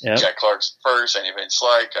 Jack Clark's first, Andy Van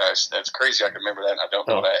Slyke. That's crazy. I can remember that, and I don't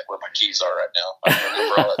know where my keys are right now. I can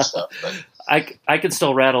remember all that stuff. But I could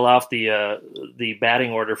still rattle off the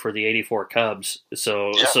batting order for the '84 Cubs,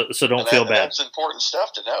 so don't feel bad. That's important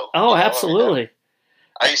stuff to know. Oh, absolutely.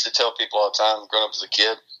 I used to tell people all the time, growing up as a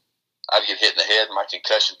kid, I'd get hit in the head, and my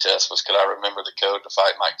concussion test was, could I remember the code to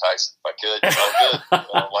fight Mike Tyson? If I could, it's all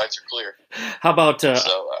good. Lights are clear. How about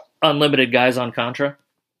unlimited guys on Contra?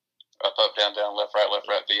 Up, down, left,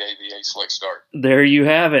 right, VA, select start. There you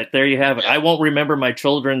have it. Yeah. I won't remember my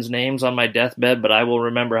children's names on my deathbed, but I will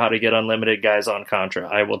remember how to get unlimited guys on Contra.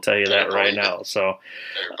 I will tell you that right now. So,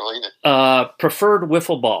 believe it. Preferred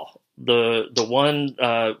wiffle ball, the one,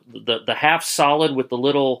 the half solid with the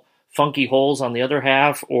little funky holes on the other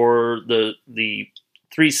half, or the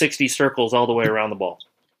 360 circles all the way around the ball?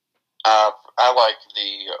 I like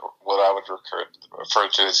what I would refer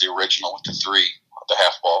to as the original with the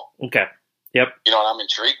half ball. Okay. Yep. I'm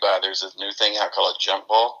intrigued by, there's a new thing out called a jump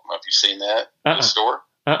ball. I don't know if you've seen that in the store.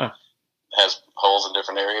 It has holes in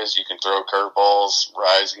different areas. You can throw curve balls,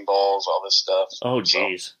 rising balls, all this stuff. Oh,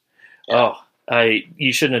 geez. So, yeah.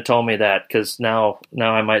 You shouldn't have told me that, because now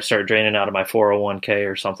I might start draining out of my 401k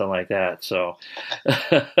or something like that. So,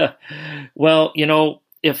 well,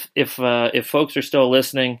 if folks are still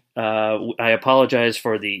listening, I apologize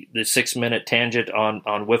for the 6-minute tangent on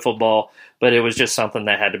wiffle ball, but it was just something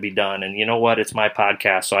that had to be done. And you know what? It's my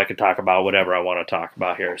podcast, so I can talk about whatever I want to talk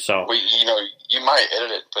about here. So, well, you might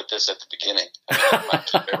edit it, put this at the beginning. I might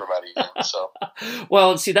keep everybody in. So,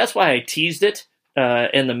 well, see, that's why I teased it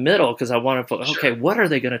in the middle, because I wanted to, okay, what are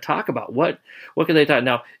they going to talk about? What could they talk?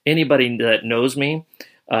 Now, anybody that knows me,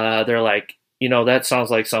 they're like, that sounds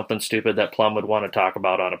like something stupid that Plum would want to talk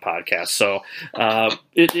about on a podcast. So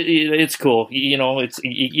it's cool.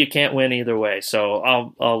 You can't win either way.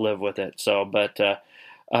 So I'll live with it. So, but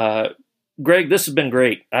Greg, this has been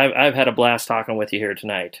great. I've had a blast talking with you here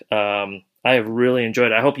tonight. I have really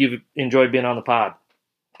enjoyed it. I hope you've enjoyed being on the pod.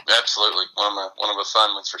 Absolutely. One of the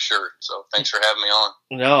fun ones for sure. So thanks for having me on.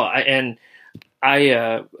 No,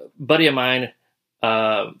 I buddy of mine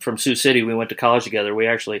from Sioux City, we went to college together.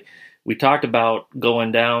 We talked about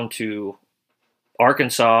going down to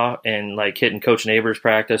Arkansas and like hitting Coach Neighbors'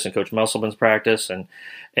 practice and Coach Musselman's practice, and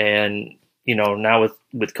now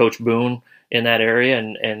with Coach Boone in that area,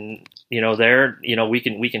 and we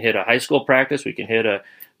can hit a high school practice, we can hit a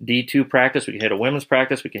D2 practice, we can hit a women's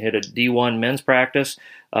practice, we can hit a D1 men's practice.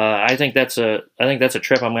 I think that's a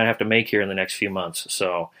trip I'm going to have to make here in the next few months.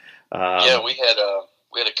 So we had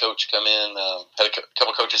a coach come in, had a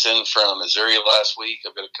couple coaches in from Missouri last week.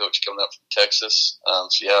 I've got a coach coming up from Texas. Let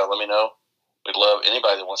me know. We'd love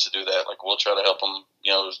anybody that wants to do that. Like, we'll try to help them,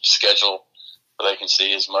 schedule so they can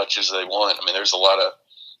see as much as they want. I mean, there's a lot of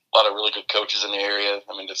really good coaches in the area.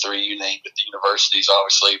 I mean, the three you named at the universities,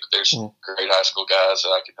 obviously, but there's some great high school guys that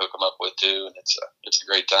I can hook them up with too, and it's a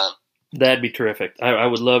great time. That'd be terrific. I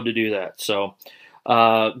would love to do that. So,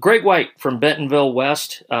 Greg White from Bentonville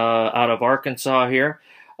West, out of Arkansas here.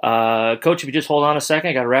 Coach, if you just hold on a second,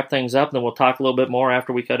 I got to wrap things up, and then we'll talk a little bit more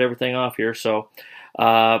after we cut everything off here. So,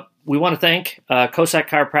 we want to thank Cossack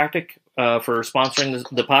Chiropractic for sponsoring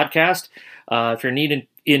the podcast. If you're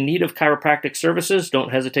in need of chiropractic services,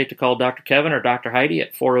 don't hesitate to call Dr. Kevin or Dr. Heidi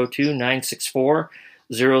at 402-964-0009.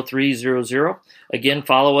 888-888-0300. Again,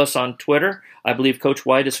 follow us on Twitter. I believe Coach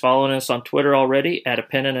White is following us on Twitter already at A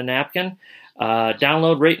Pen and a Napkin.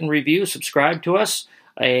 Download, rate, and review. Subscribe to us.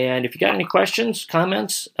 And if you got any questions,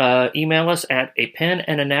 comments, email us at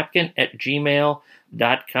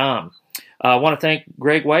apenandanapkin@gmail.com. I want to thank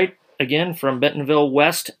Greg White again from Bentonville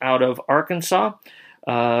West out of Arkansas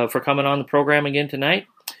for coming on the program again tonight.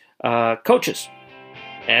 Coaches,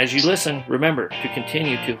 as you listen, remember to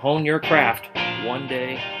continue to hone your craft one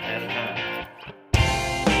day